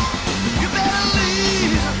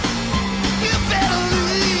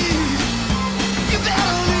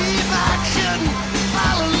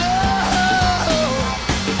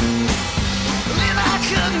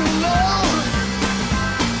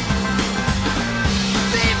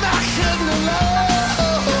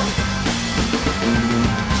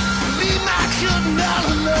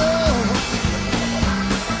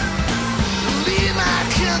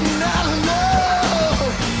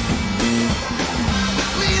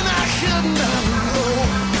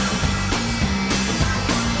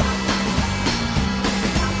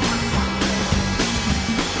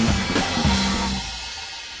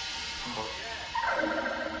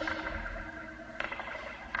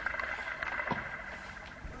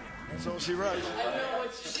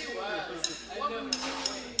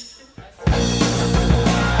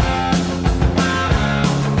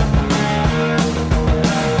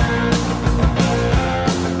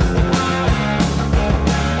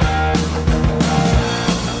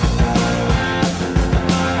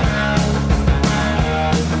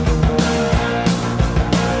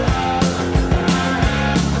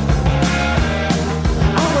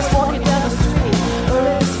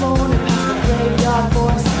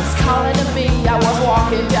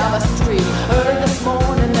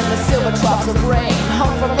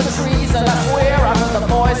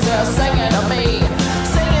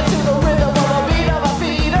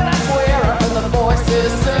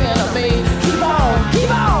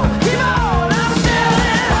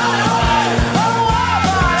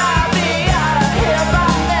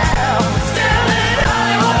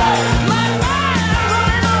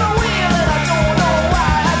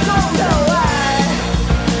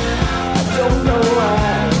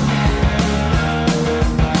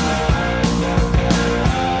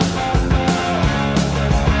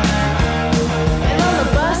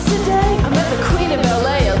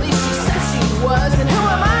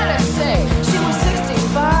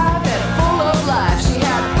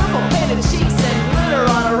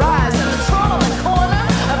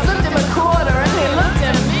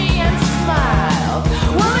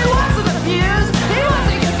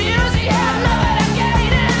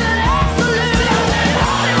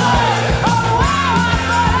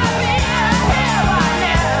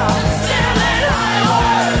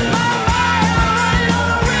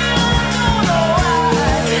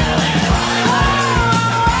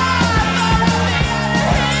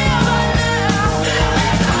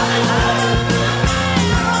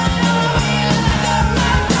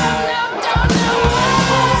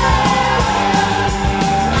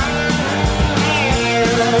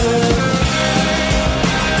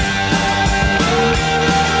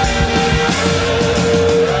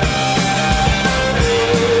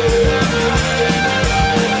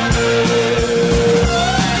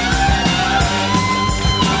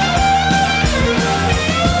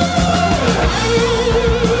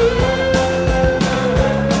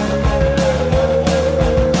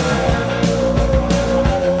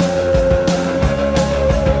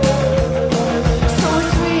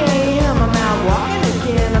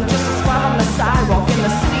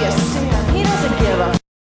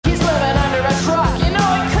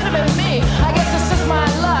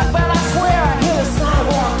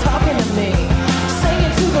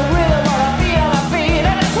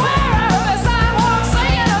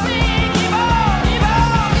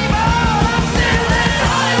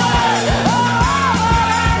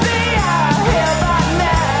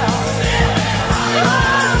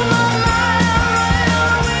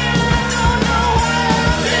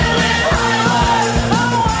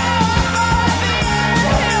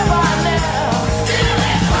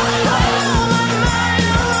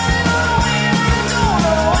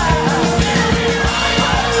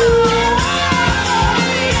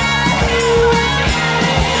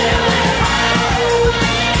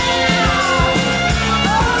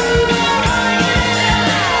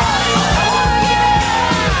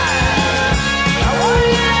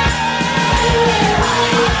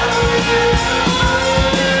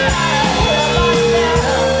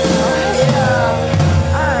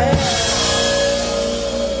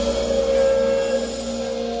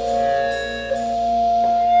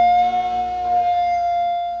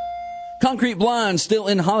 Concrete Blonde, still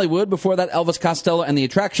in Hollywood. Before that, Elvis Costello and the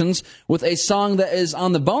Attractions with a song that is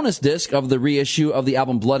on the bonus disc of the reissue of the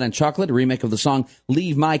album Blood and Chocolate, a remake of the song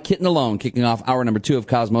Leave My Kitten Alone, kicking off hour number 2 of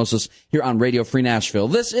Cosmosis here on Radio Free Nashville.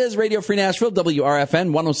 This is Radio Free Nashville, WRFN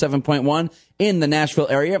 107.1 in the Nashville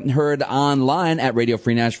area, heard online at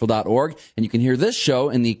radiofreenashville.org. And you can hear this show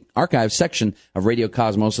in the archives section of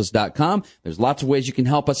radiocosmosis.com. There's lots of ways you can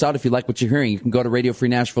help us out if you like what you're hearing. You can go to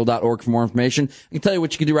radiofreenashville.org for more information. I can tell you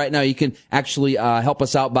what you can do right now. You can actually help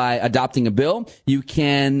us out by adopting a bill. You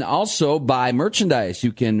can also buy merchandise.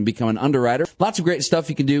 You can become an underwriter. Lots of great stuff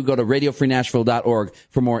you can do. Go to radiofreenashville.org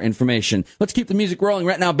for more information. Let's keep the music rolling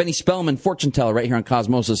right now. Benny Spellman, Fortune Teller, right here on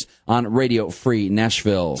Cosmosis on Radio Free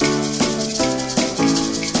Nashville.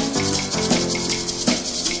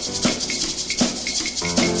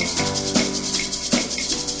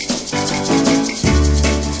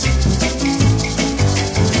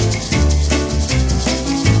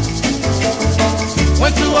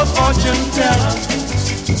 Went to a fortune teller,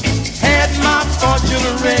 had my fortune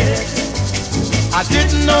read. I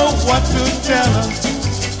didn't know what to tell her.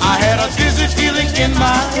 I had a dizzy feeling in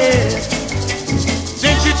my head.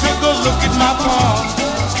 Then she took a look at my palm.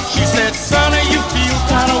 She said, "Sonny, you feel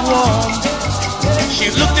kind of warm." She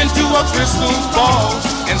looked into a crystal ball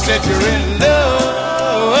and said, "You're in love."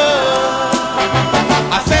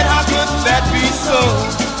 I said, "How could that be so?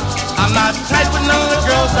 I'm not tight with none of the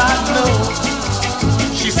girls I know."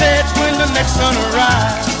 She said, "When the next sun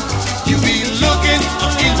arrives, you be looking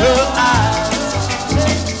in her eyes."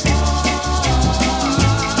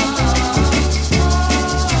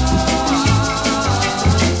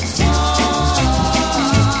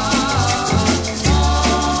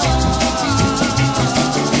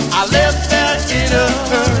 I left there in a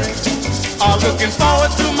hurry, all looking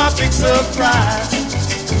forward to my big surprise.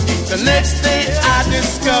 The next day I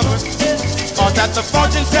discovered that the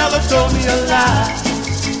fortune teller told me a lie.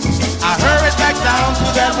 I hurried back down to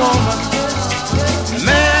that woman,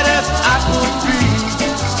 mad as I could be.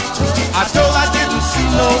 I told I didn't see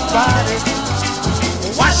nobody,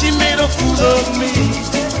 why she made a fool of me.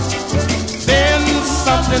 Then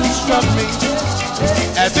something struck me,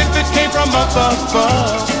 as if it came from up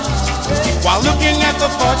above. While looking at the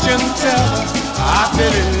fortune teller, I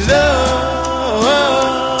fell in love.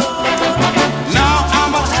 Now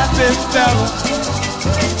I'm a happy fella,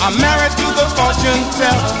 I'm married to the fortune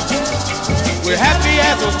teller. We're happy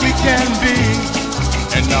as we can be,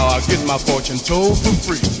 and now I get my fortune told for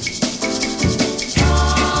free.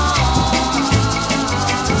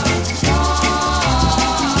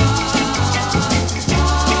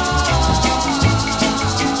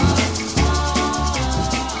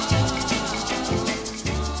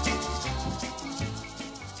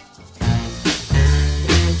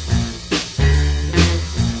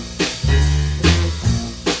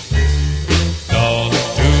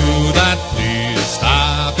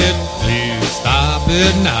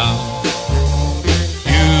 Now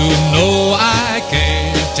you know I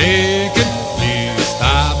can't take it. Please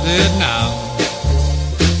stop it now.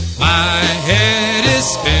 My head is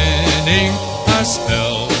spinning, her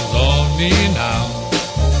spell's on me now.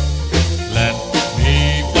 Let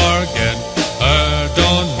me forget her,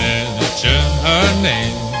 don't mention her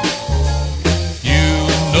name. You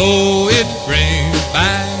know it brings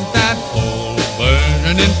back that old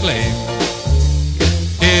burning flame.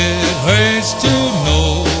 It hurts to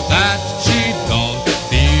know that she don't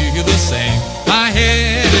feel the same. My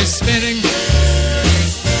head is spinning,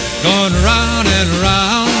 going round and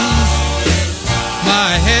round.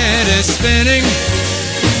 My head is spinning,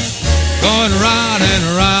 going round and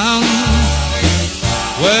round.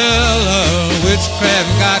 Well, witchcraft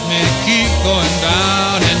got me, keep going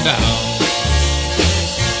down and down.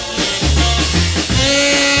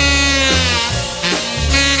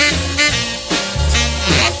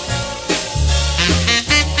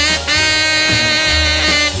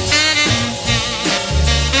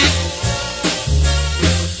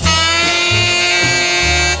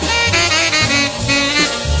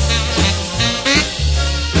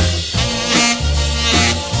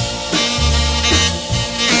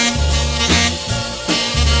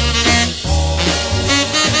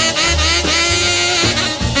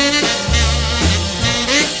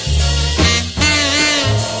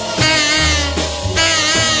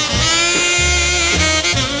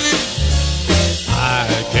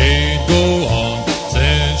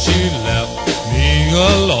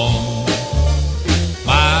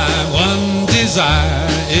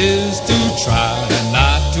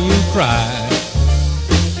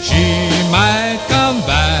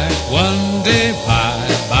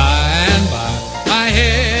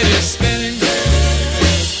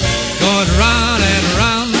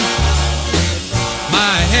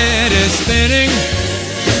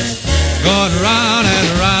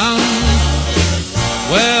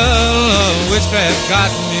 trap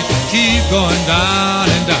got me, keep going down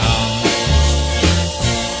and down.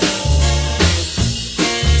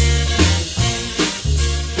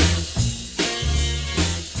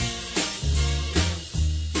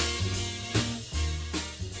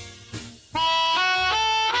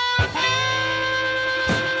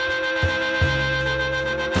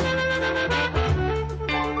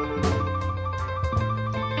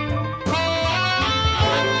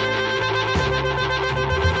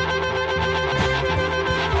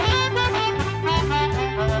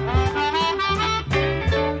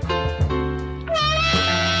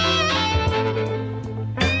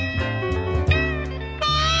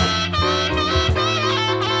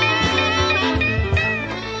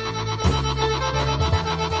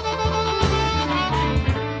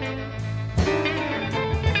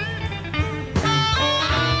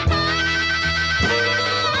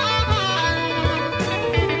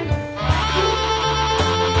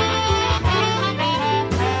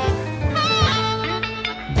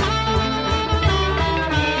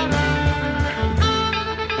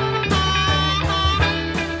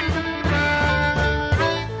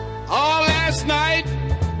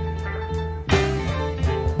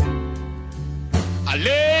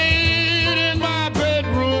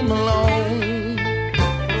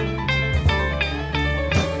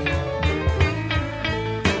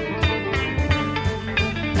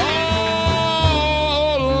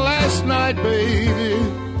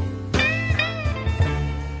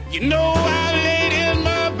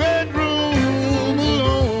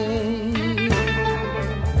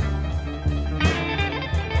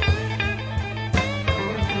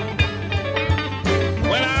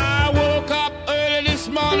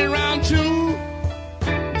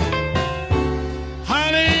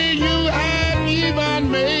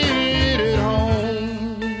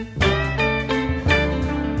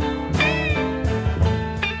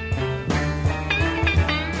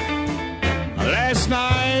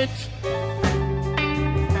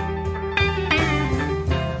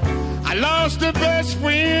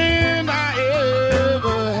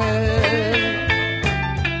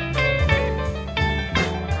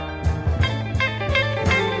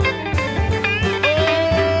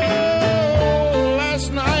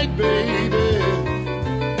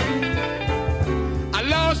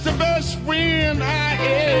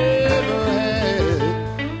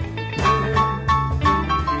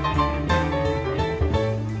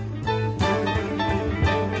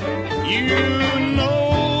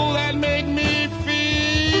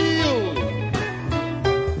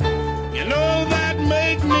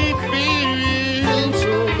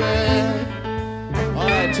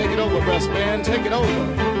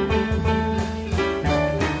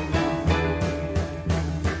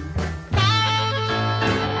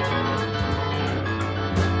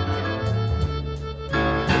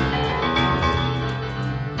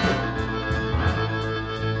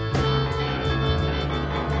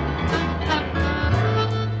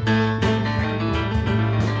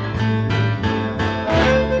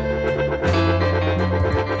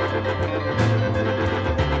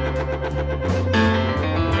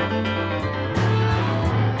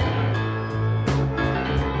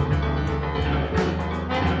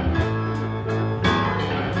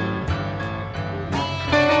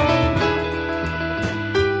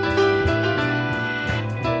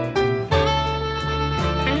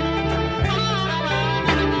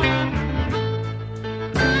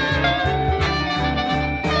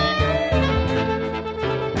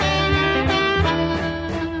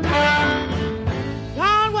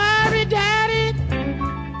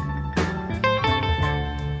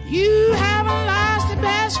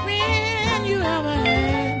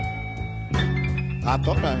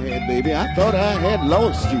 Baby, I thought I had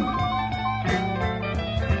lost you.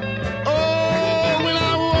 Oh, when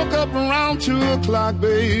I woke up around 2 o'clock,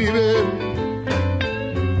 baby,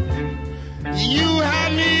 you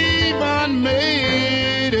hadn't even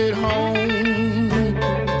made it home.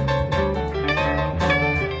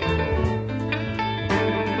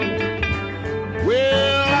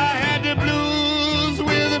 Well, I had the blues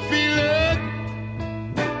with a feeling,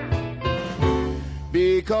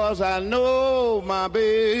 because I know my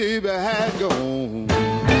baby had gone.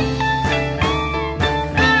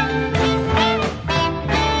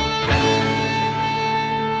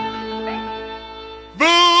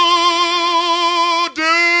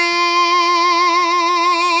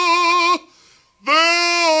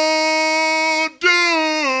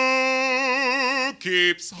 Voodoo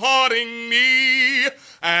keeps haunting me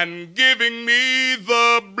and giving me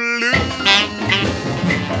the blues.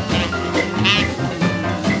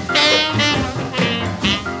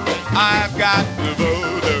 I've got the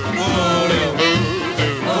voodoo, voodoo,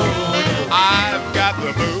 voodoo.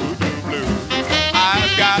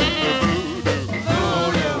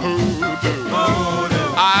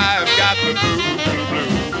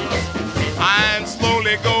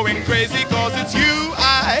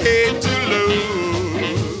 hate to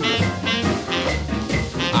lose.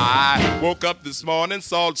 I woke up this morning,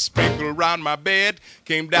 salt sprinkled around my bed,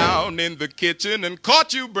 came down in the kitchen and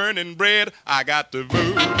caught you burning bread. I got the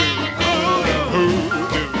voodoo,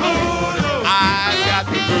 I got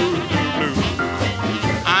the voodoo blues.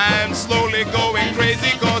 I'm slowly going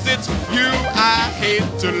crazy 'cause it's you I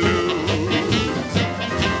hate to lose.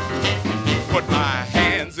 Put my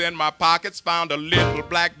hands in my pockets, found a little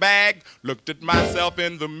black bag, looked at myself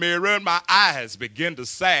in the mirror and my eyes began to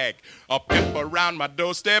sag. A pimp around my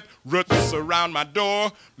doorstep, roots around my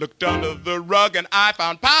door, looked under the rug and I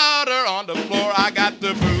found powder on the floor. I got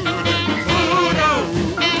the voodoo,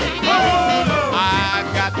 I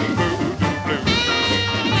got the voodoo blues.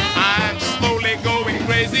 I'm slowly going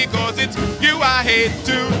crazy 'cause it's you I hate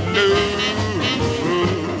to lose.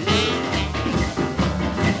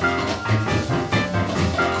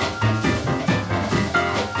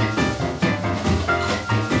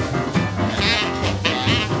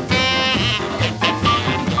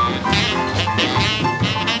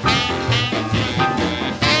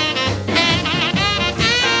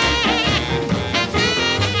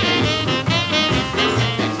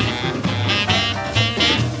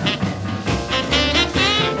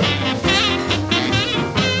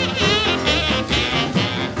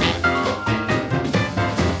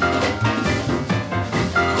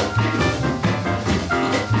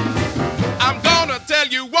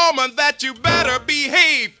 Woman, that you better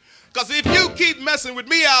behave, 'cause if you keep messing with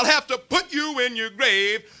me, I'll have to put you in your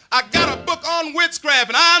grave. I got a book on witchcraft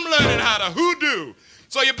and I'm learning how to hoodoo,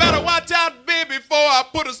 so you better watch out, baby, before I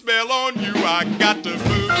put a spell on you. I got to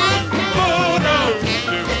voodoo, I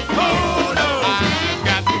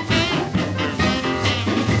got to voodoo.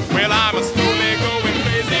 Well, I'm slowly going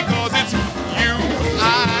crazy 'cause it's you I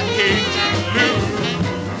hate to lose.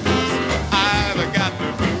 I've got to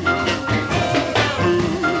voodoo.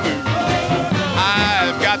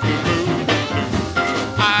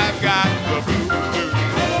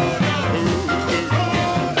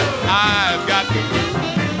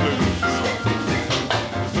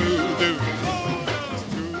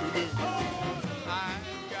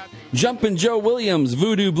 Jumpin' Joe Williams,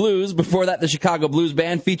 Voodoo Blues. Before that, the Chicago Blues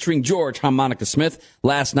Band featuring George Harmonica Smith.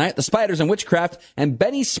 Last night, the Spiders and Witchcraft and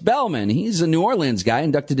Benny Spellman. He's a New Orleans guy,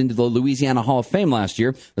 inducted into the Louisiana Hall of Fame last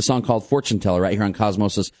year. A song called Fortune Teller right here on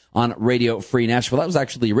Cosmosis on Radio Free Nashville. That was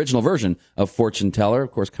actually the original version of Fortune Teller,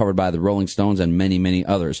 of course, covered by the Rolling Stones and many, many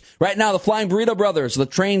others. Right now, the Flying Burrito Brothers, the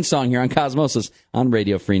Train song here on Cosmosis on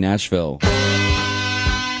Radio Free Nashville.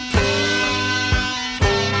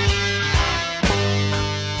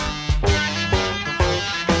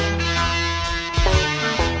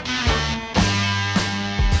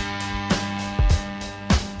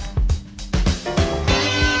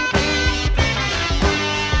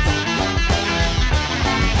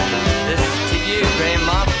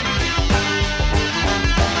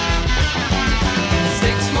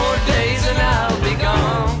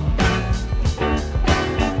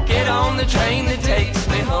 Train that takes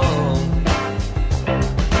me home.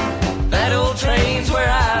 That old train's where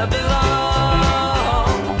I belong.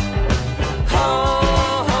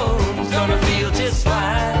 Home's gonna feel just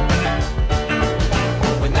fine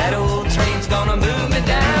when that old train's gonna move me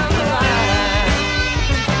down the line.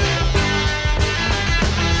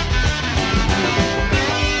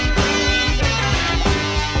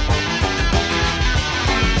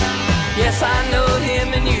 Yes, I know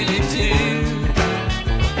him and you do too.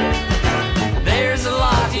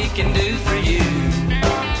 He can do for you.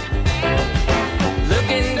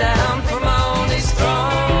 Looking down from on his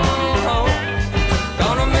throne,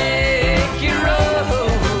 gonna make your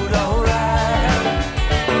road alright.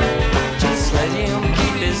 Just let him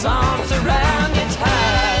keep his arms around you tight.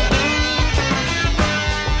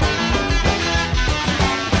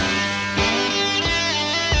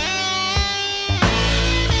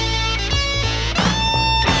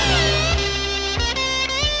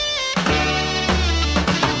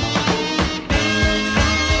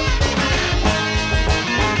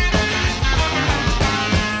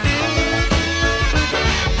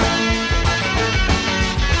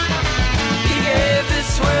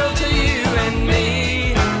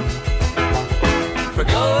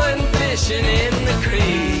 In the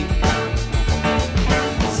creek,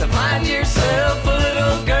 so find yourself a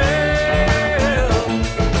little girl.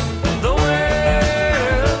 The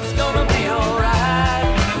world's gonna be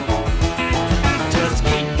alright. Just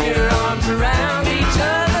keep your arms around each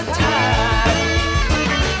other tight.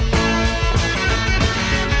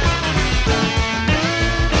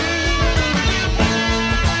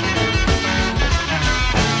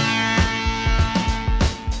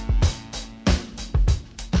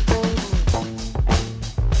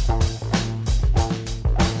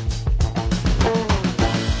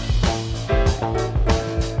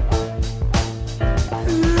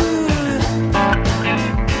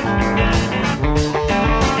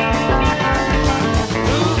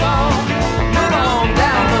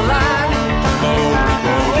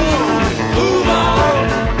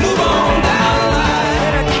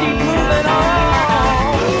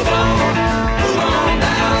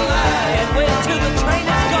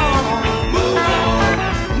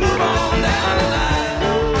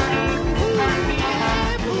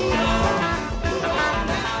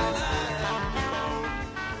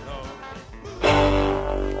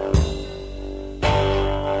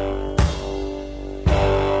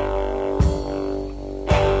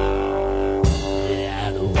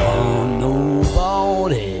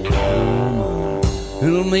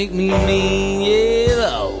 make me mean, yeah,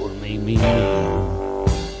 Lord, make me mean.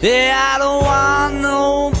 Yeah, I don't want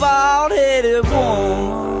no bald-headed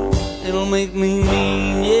woman. It'll make me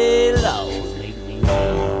mean, yeah, Lord, make me mean.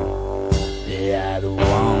 Yeah, I don't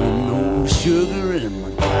want no sugar in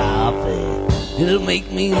my coffee. It'll make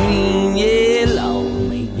me mean, yeah, Lord,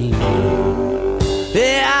 make me mean.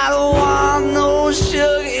 Yeah, I don't want no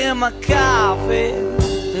sugar in my coffee.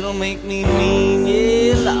 It'll make me mean,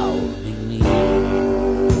 yeah, Lord, make me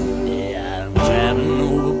mean. Yeah, I'm traveling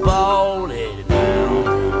over bald-headed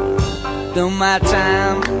mountains. Done my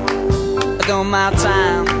time, done my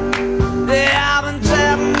time. Yeah, I've been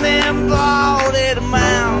traveling them bald-headed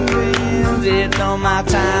mountains. Yeah, done my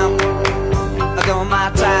time, done my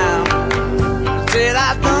time. Said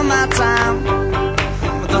I done my time,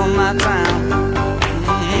 done my time.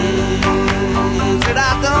 Said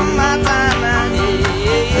I done my time now, yeah,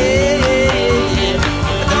 yeah, yeah, yeah.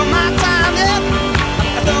 I done my time, yeah.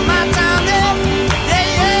 I done my time, yeah. Yeah,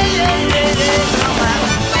 yeah, yeah, yeah, yeah. Done my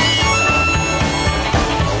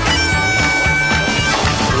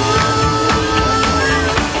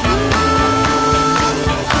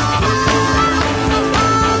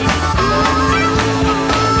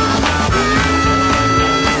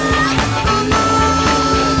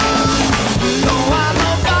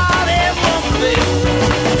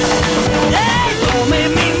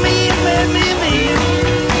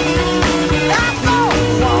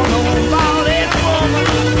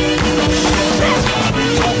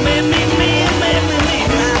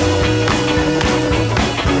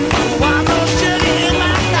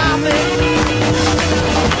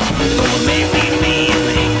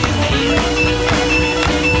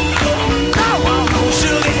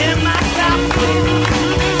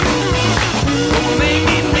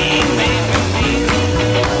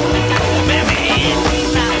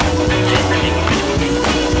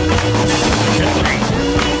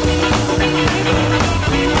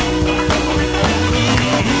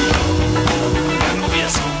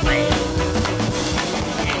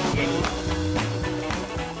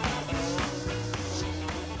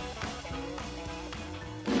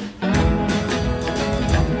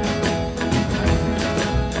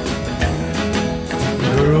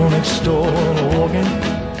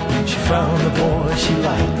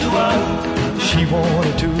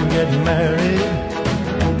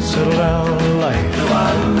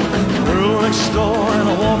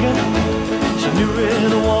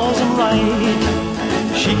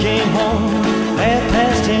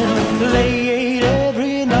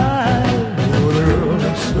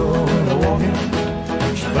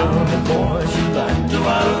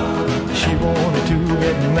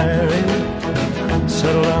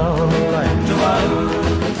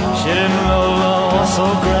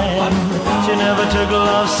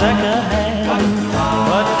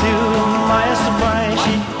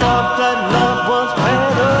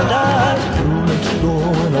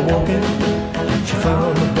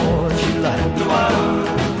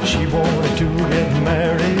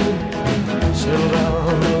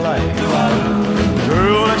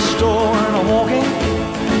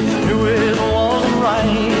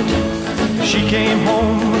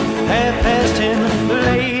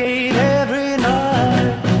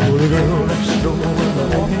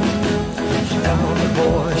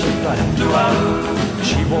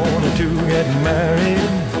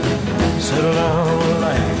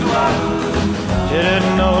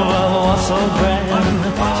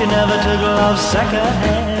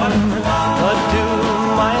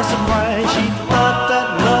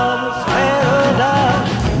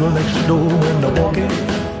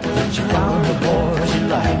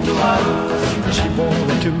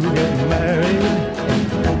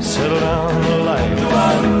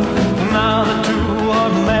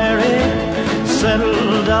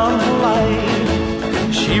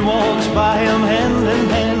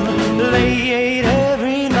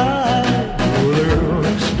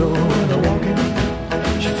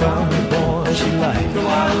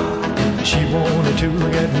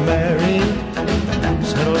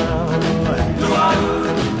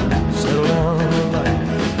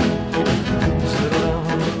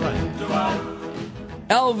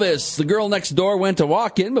Elvis, The Girl Next Door, went to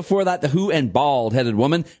Walk In. Before that, The Who and Bald-Headed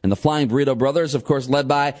Woman, and the Flying Burrito Brothers, of course, led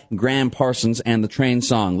by Graham Parsons and the Train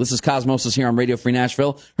Song. This is Cosmosis here on Radio Free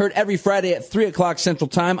Nashville, heard every Friday at 3 o'clock Central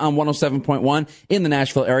Time on 107.1 in the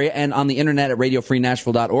Nashville area and on the internet at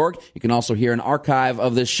radiofreenashville.org. You can also hear an archive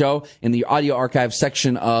of this show in the audio archive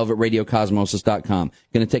section of radiocosmosis.com.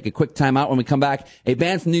 Going to take a quick time out. When we come back, a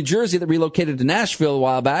band from New Jersey that relocated to Nashville a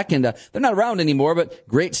while back, and they're not around anymore, but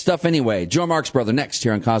great stuff anyway. Joe Marks Brother next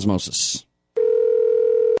here on Cosmosis.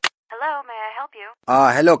 Hello, may I help you?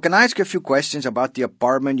 Hello, can I ask you a few questions about the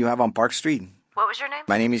apartment you have on Park Street? What was your name?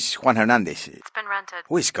 My name is Juan Hernandez. It's been rented.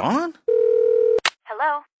 Oh, it's gone?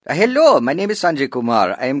 Hello? Hello, my name is Sanjay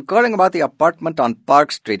Kumar. I am calling about the apartment on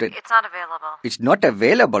Park Street. It's not available. It's not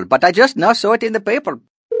available, but I just now saw it in the paper.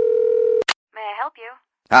 May I help you?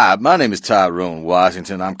 Hi, my name is Tyrone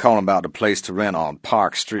Washington. I'm calling about the place to rent on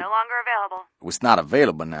Park Street. No longer available. It's not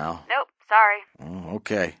available now. Nope, sorry. Oh,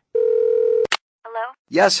 okay. Hello?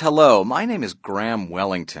 Yes, hello. My name is Graham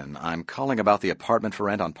Wellington. I'm calling about the apartment for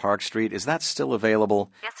rent on Park Street. Is that still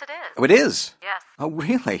available? Yes, it is. Oh, it is? Yes. Oh,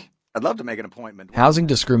 really? I'd love to make an appointment. Housing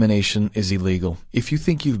discrimination is illegal. If you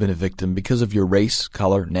think you've been a victim because of your race,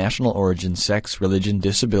 color, national origin, sex, religion,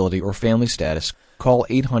 disability, or family status, call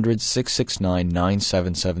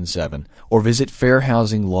 800-669-9777 or visit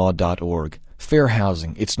fairhousinglaw.org. Fair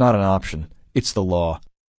housing, it's not an option. It's the law.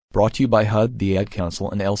 Brought to you by HUD, the Ad Council,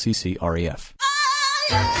 and LCC-REF.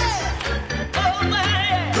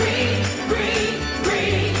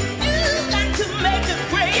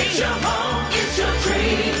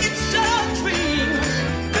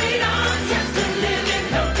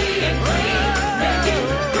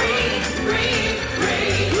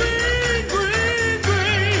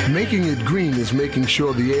 Making it green is making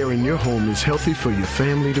sure the air in your home is healthy for your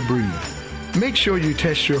family to breathe. Make sure you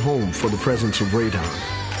test your home for the presence of radon.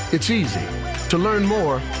 It's easy. To learn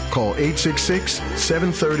more, call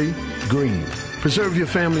 866-730-GREEN. Preserve your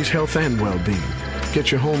family's health and well-being.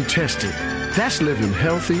 Get your home tested. That's living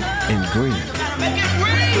healthy and green.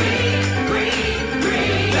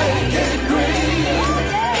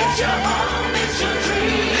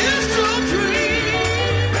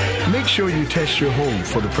 Make sure you test your home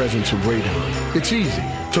for the presence of radon. It's easy.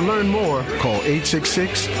 To learn more, call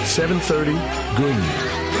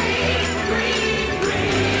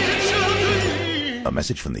 866-730-GREEN. A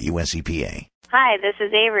message from the U.S. EPA. Hi, this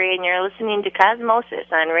is Avery, and you're listening to Cosmosis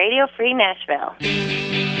on Radio Free Nashville.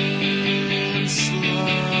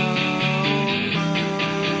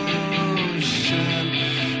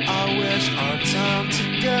 I wish our time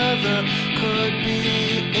together could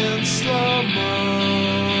be in slow motion.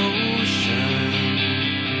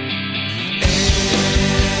 In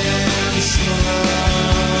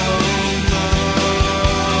slow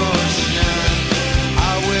motion. I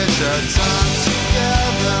wish our time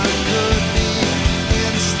together could be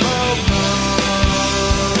in slow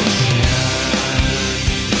motion.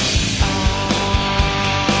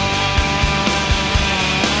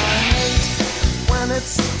 I hate when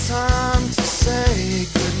it's time to say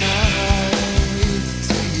goodnight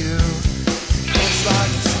to you. It's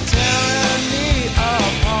like it's tearing me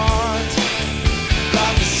apart,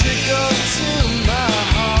 like a sickle to my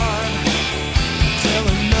heart. Till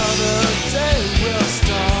another day will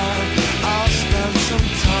start, I'll spend some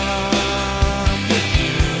time with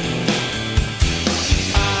you.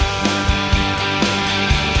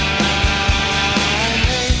 I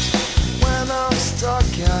hate when I'm stuck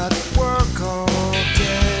at work all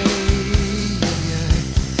day,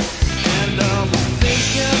 and I'm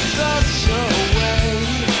thinking that's your way,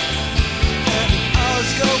 and the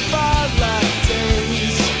hours go by like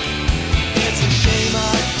days. It's a shame I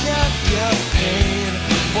can't get paid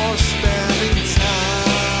for spending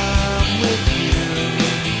time with you.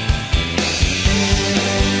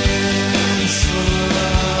 In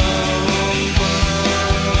slow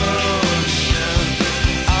motion,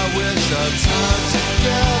 I wish our time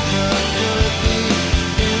together could be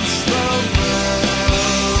in slow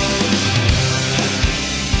motion.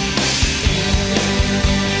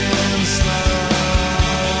 In slow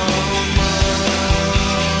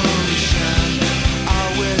motion, I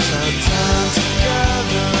wish our time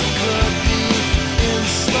together could be in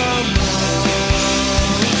slow motion.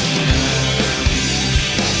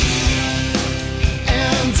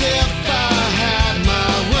 And if I had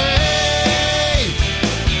my way,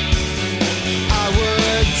 I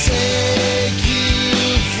would take you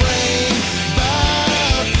frame by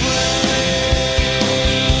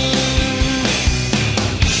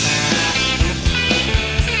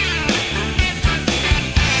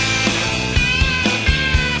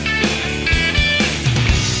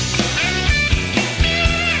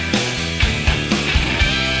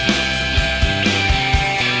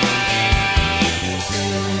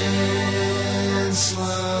in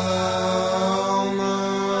slow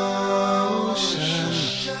motion.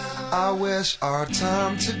 I wish our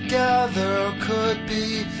time together could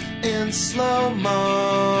be in slow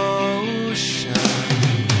motion.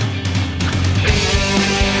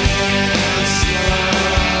 In slow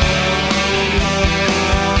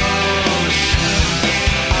motion.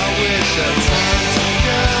 I wish our time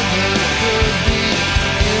together could be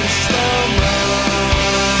in slow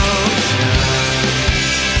motion.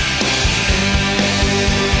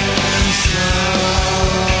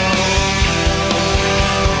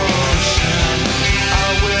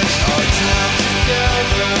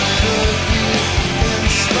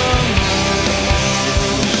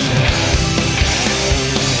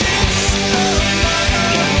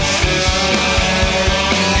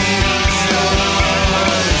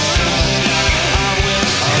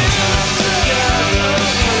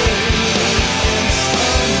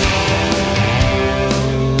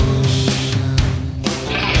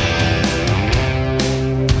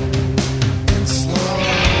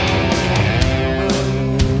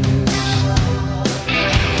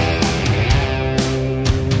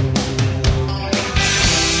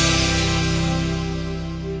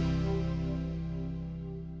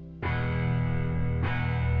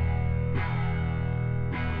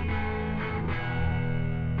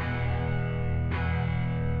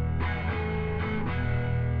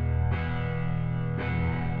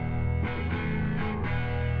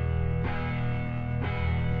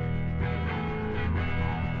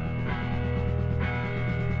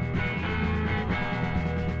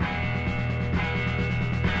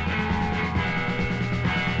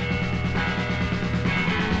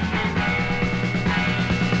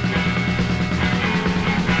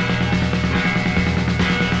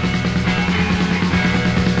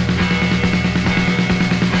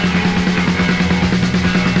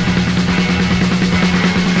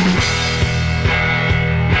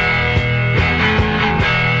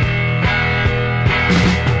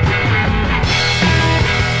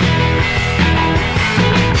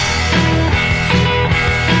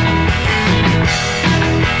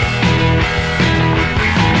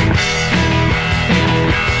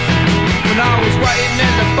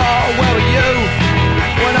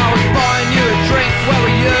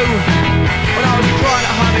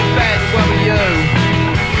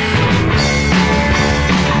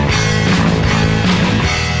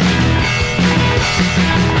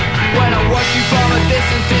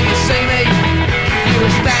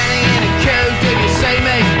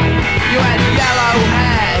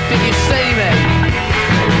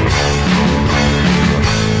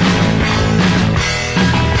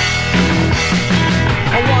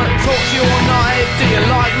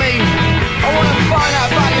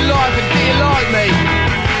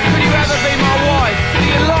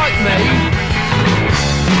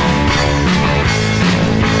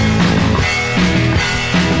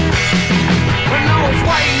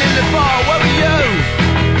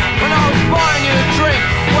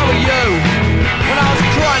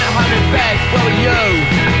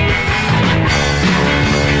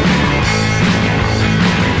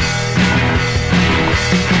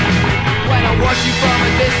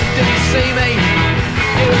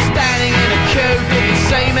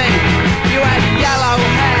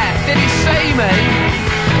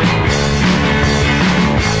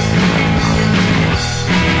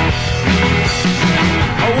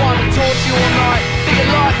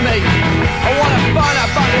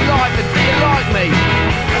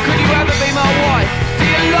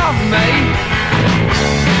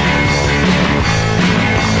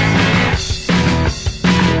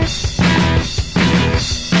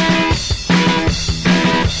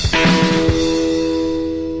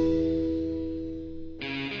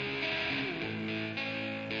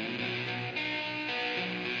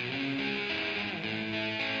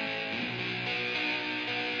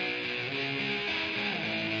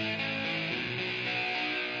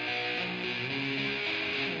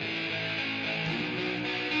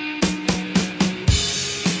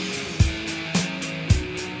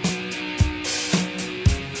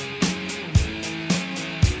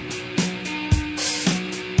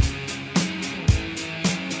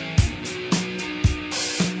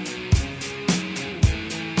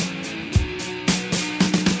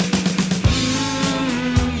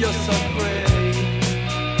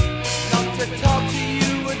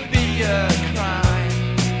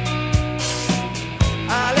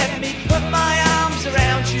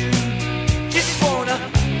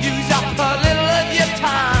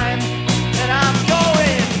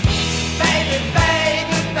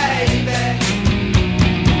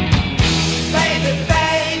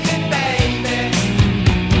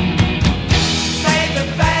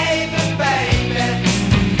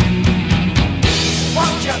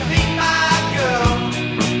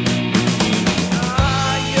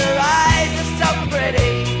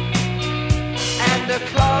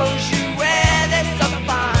 clothes you wear, they're so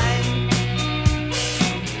fine.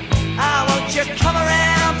 Won't you come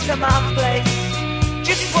around to my place?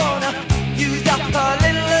 Just wanna use up a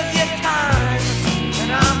little of your time.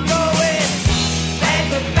 And I'm going,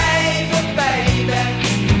 baby, baby, baby.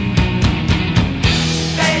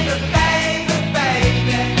 Baby, baby,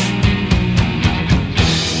 baby.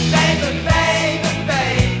 Baby, baby,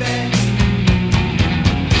 baby.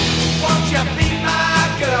 Won't you be my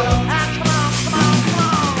girl? Ah, come on, come on, come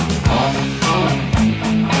on.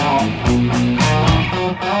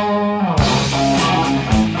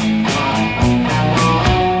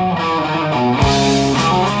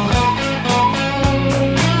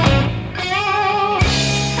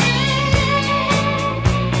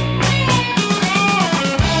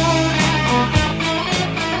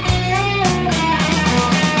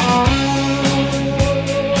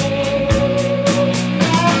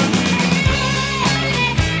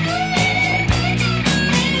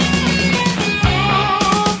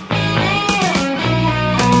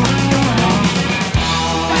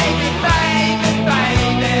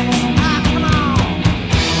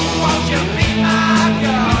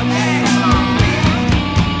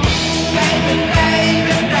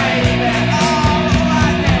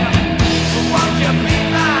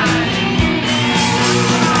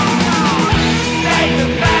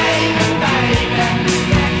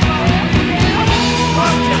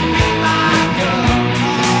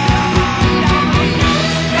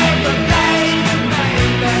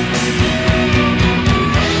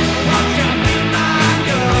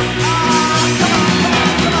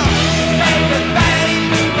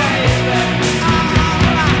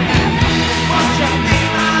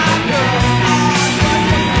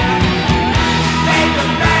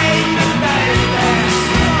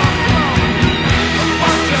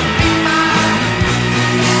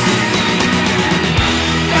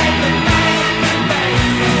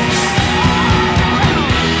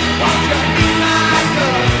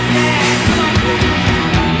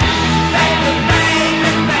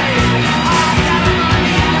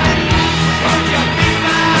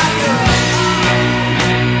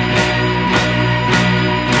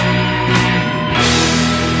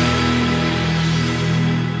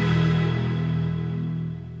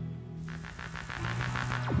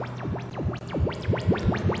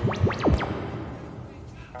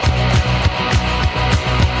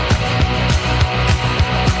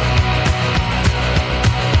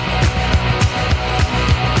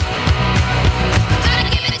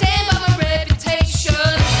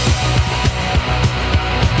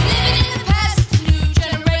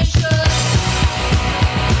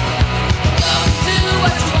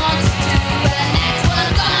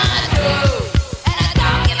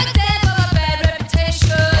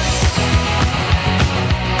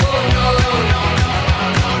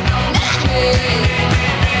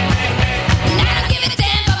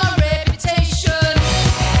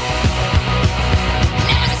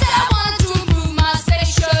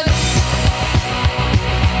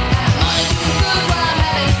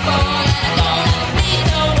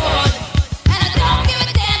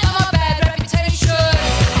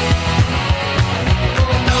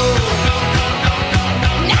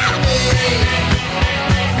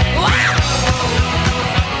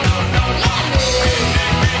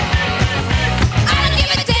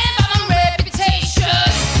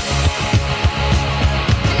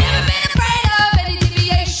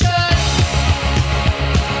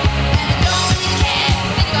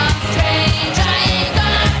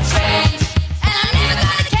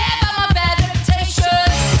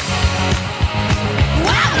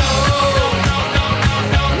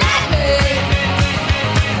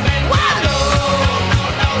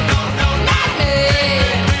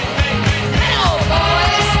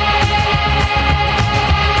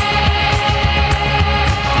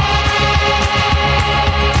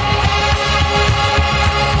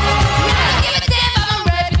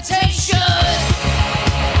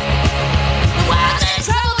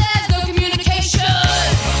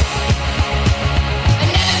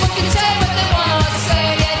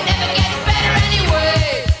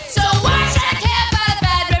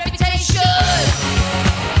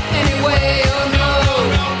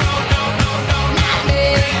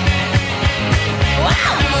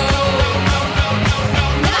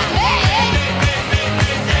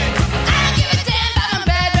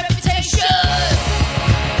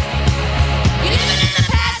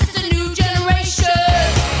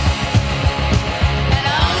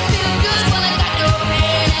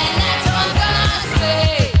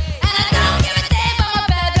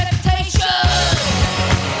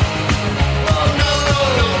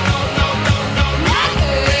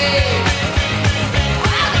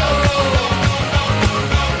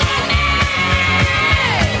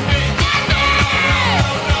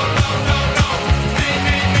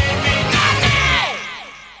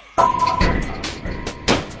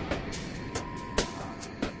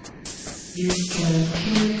 Though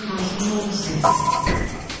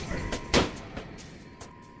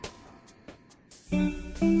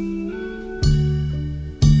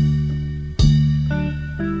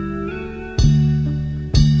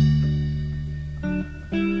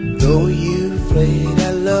you played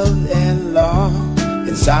at love and law,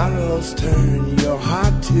 and sorrows turn your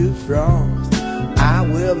heart to frost, I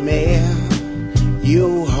will melt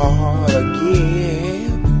your heart again.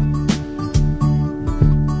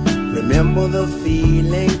 Remember the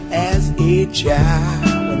feeling as a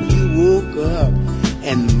child when you woke up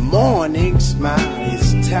and the morning smile.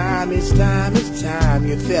 It's time, it's time, it's time.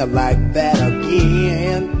 You felt like that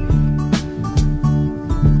again.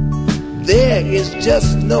 There is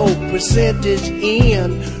just no percentage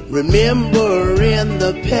in remembering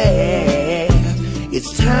the past.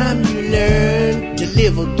 It's time you learn to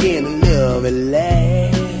live again and love and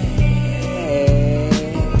last.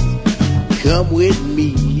 Come with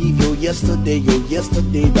me, leave your yesterday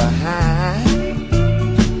behind,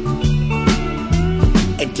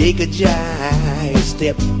 and take a giant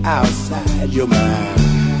step outside your mind.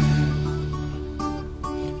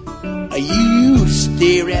 You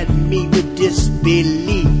stare at me with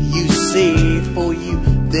disbelief. You say for you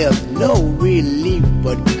there's no relief.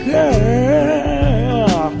 But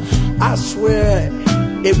girl, I swear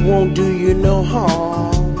it won't do you no harm.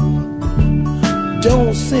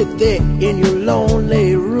 Don't sit there in your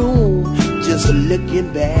lonely room, just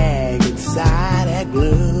looking back inside that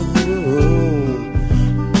gloom.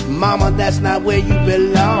 Mama, that's not where you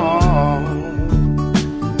belong.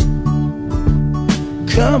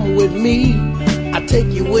 Come with me, I'll take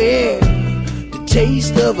you where the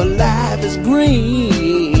taste of a life is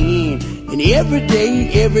green. And every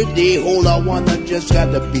day, all I wanna just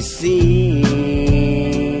got to be seen.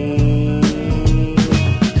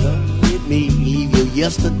 Come with me, leave your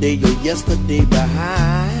yesterday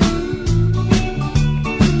behind,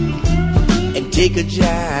 and take a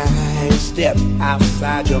giant step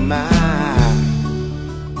outside your mind.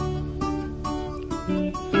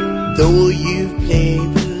 Though you've played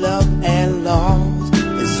with love and lost,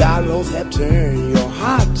 and sorrows have turned your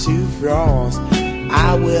heart to frost,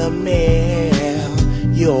 I will melt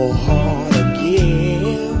your heart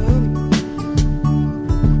again.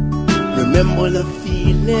 Remember the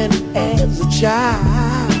feeling as a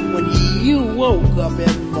child when you woke up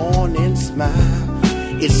in morning smile.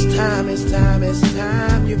 It's time,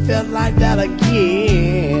 you felt like that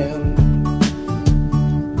again.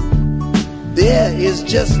 There is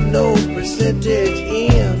just no percentage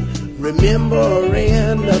in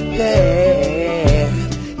remembering the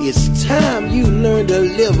past. It's time you learn to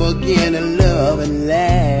live again and love and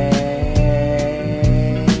laugh.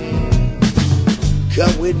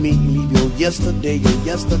 Come with me, leave your yesterday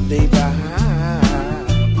behind,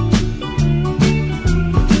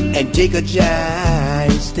 and take a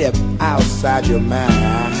giant step outside your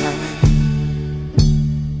mind.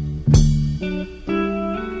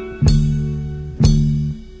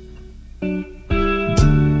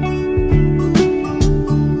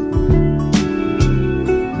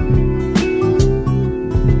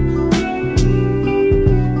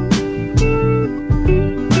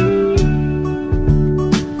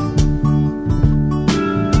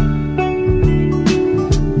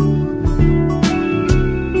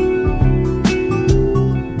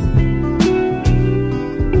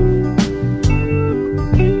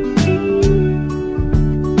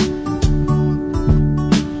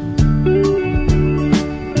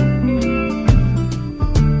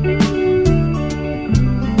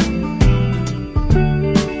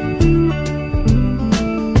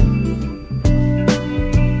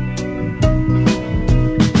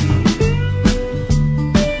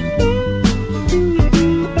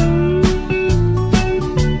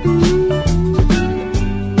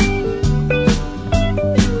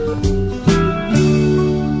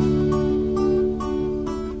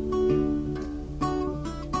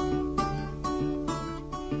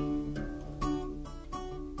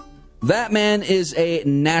 That man is a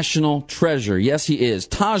national treasure. Yes, he is.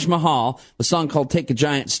 Taj Mahal, the song called Take a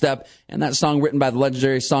Giant Step, and that song written by the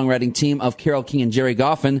legendary songwriting team of Carole King and Jerry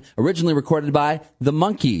Goffin, originally recorded by the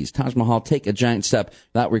Monkees. Taj Mahal, Take a Giant Step,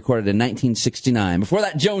 that recorded in 1969. Before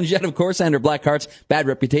that, Joan Jett, of course, and her Blackhearts, Bad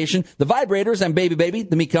Reputation, the Vibrators and Baby Baby,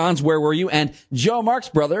 the Mekons, Where Were You, and Joe Marks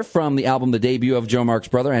Brother from the album The Debut of Joe Marks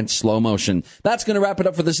Brother and Slow Motion. That's going to wrap it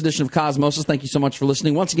up for this edition of Cosmosis. Thank you so much for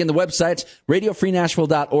listening. Once again, the website's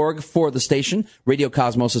radiofreenashville.org for the station,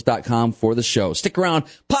 radiocosmosis.com for the show. Stick around.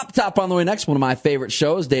 Pop Top on the way next, one of my favorite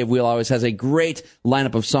shows. Dave Wheel always has a great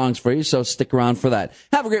lineup of songs for you, so stick around for that.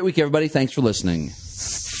 Have a great week, everybody. Thanks for listening.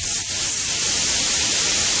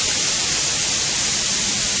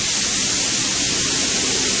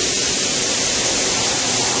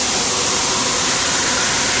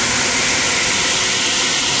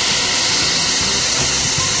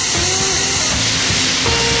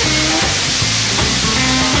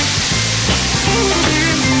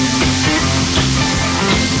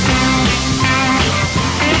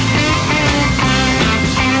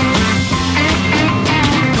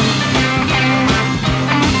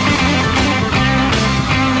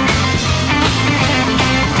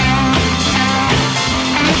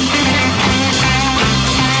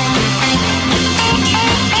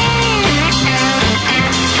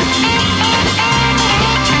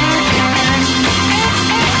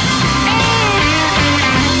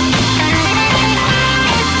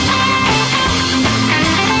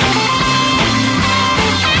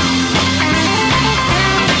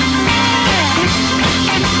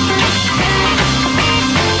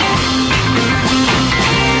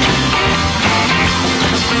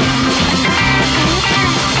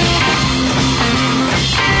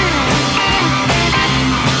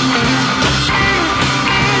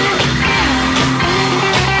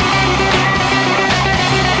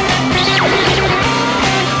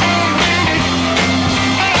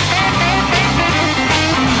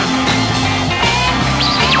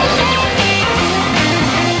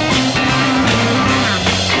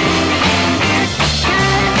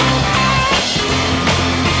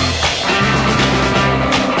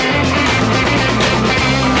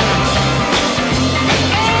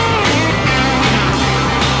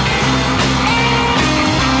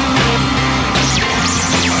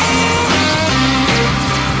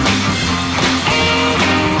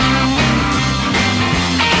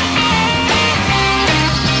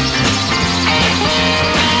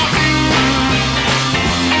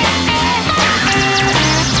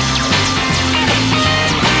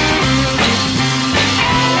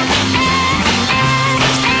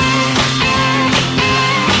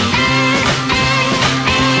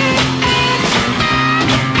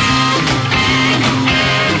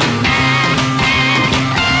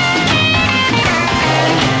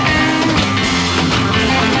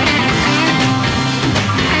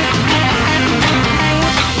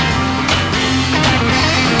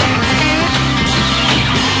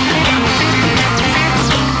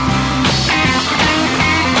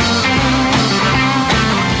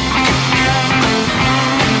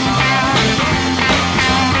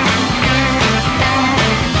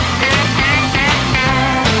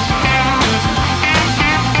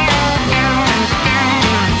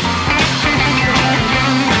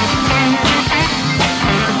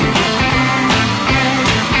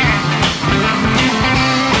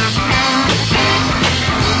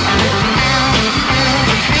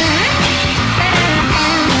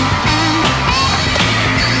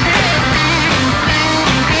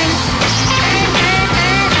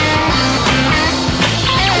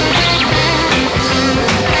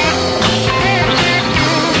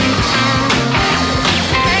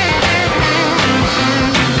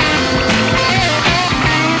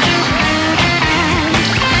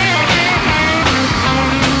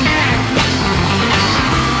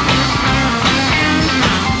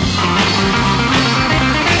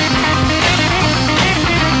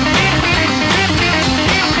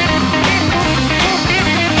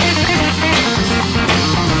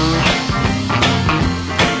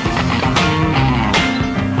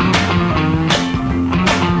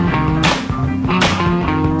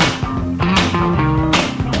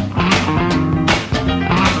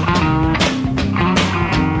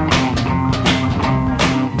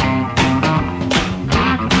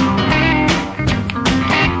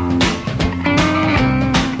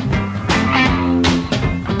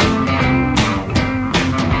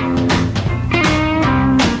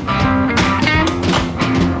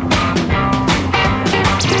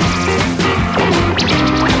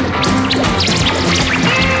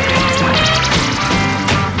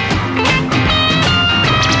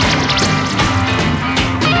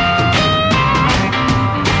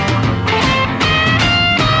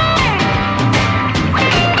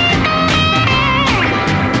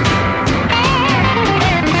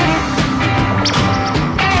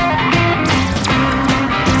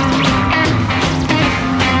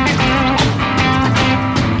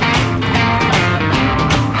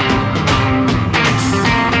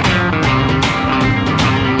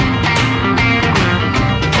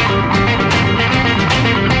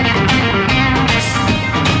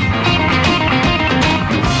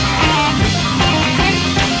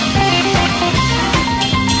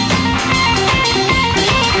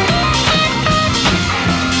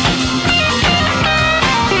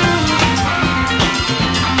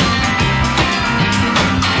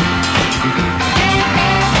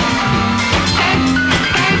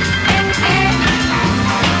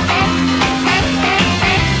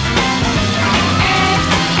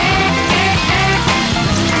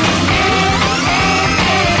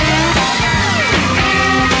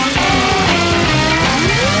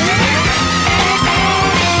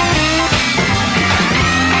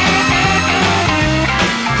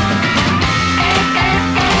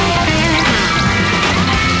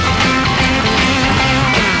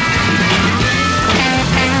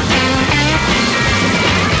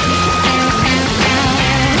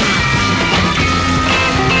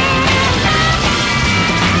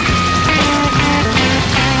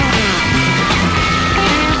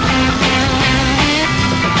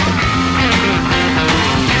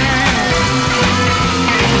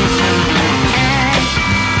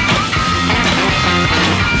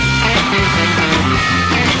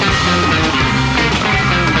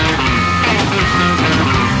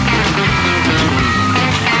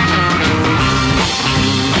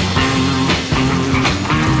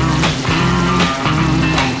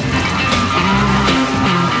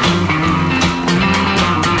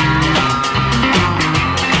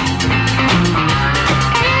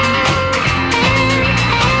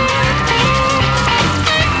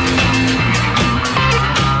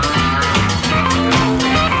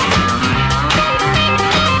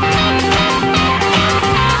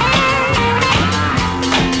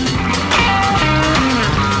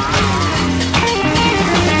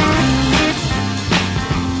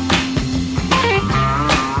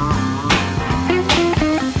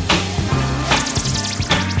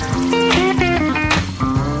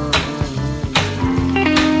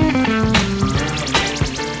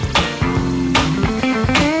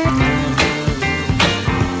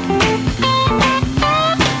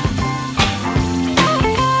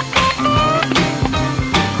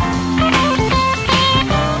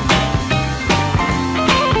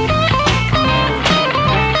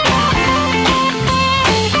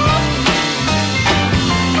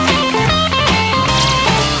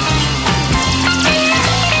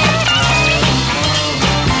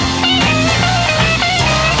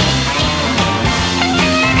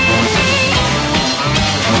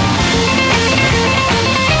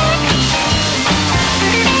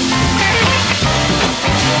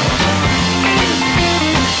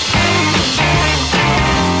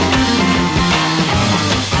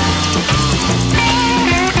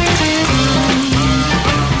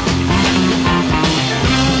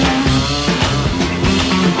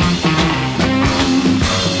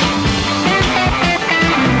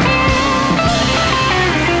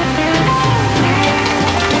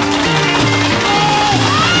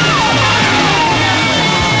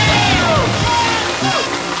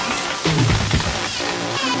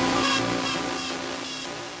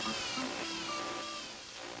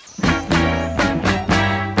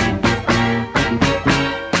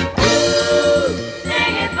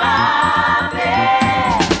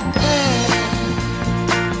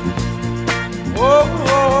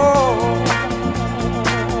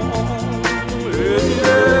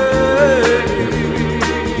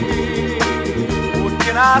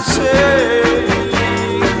 I say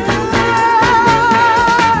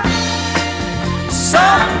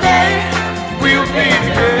someday we'll be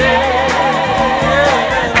together.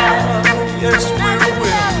 Yes, we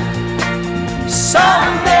will.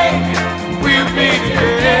 Someday we'll be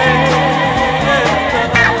together.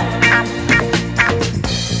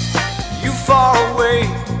 You far away,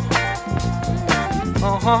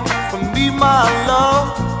 from me, my love.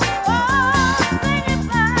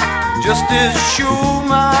 Just as sure,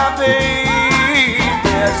 my baby,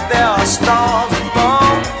 as there are stars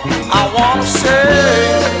above, I wanna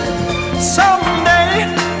say someday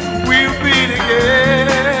we'll be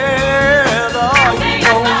together. You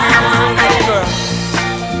know we will be, girl.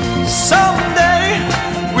 Someday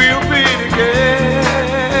we'll be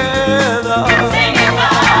together.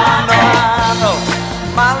 I know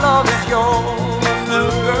my love is yours,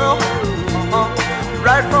 little girl,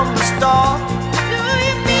 right from the start.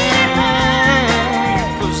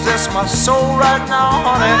 My soul right now,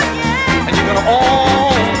 honey, and you're gonna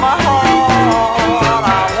own my heart. I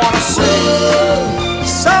wanna say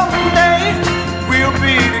someday we'll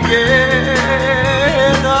be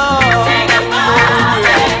together.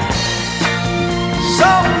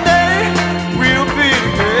 Someday we'll be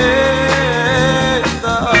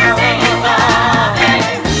together.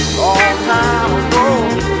 Long time ago,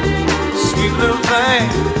 sweet little thing,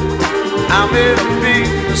 I made a big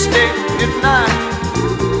mistake, didn't I?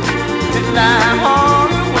 Didn't I,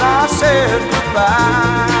 honey, when I said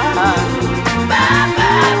goodbye? Bye, bye,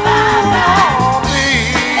 bye, bye. Oh,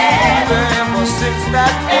 baby, ever since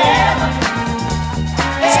that day,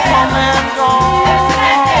 it's come and gone.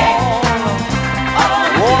 All I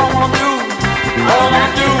wanna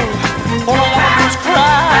do is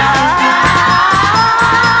cry.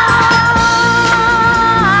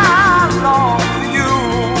 I long for you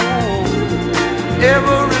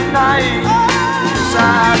every night, yes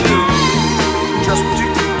I do. Just to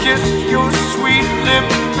kiss your sweet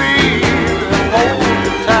lips, baby.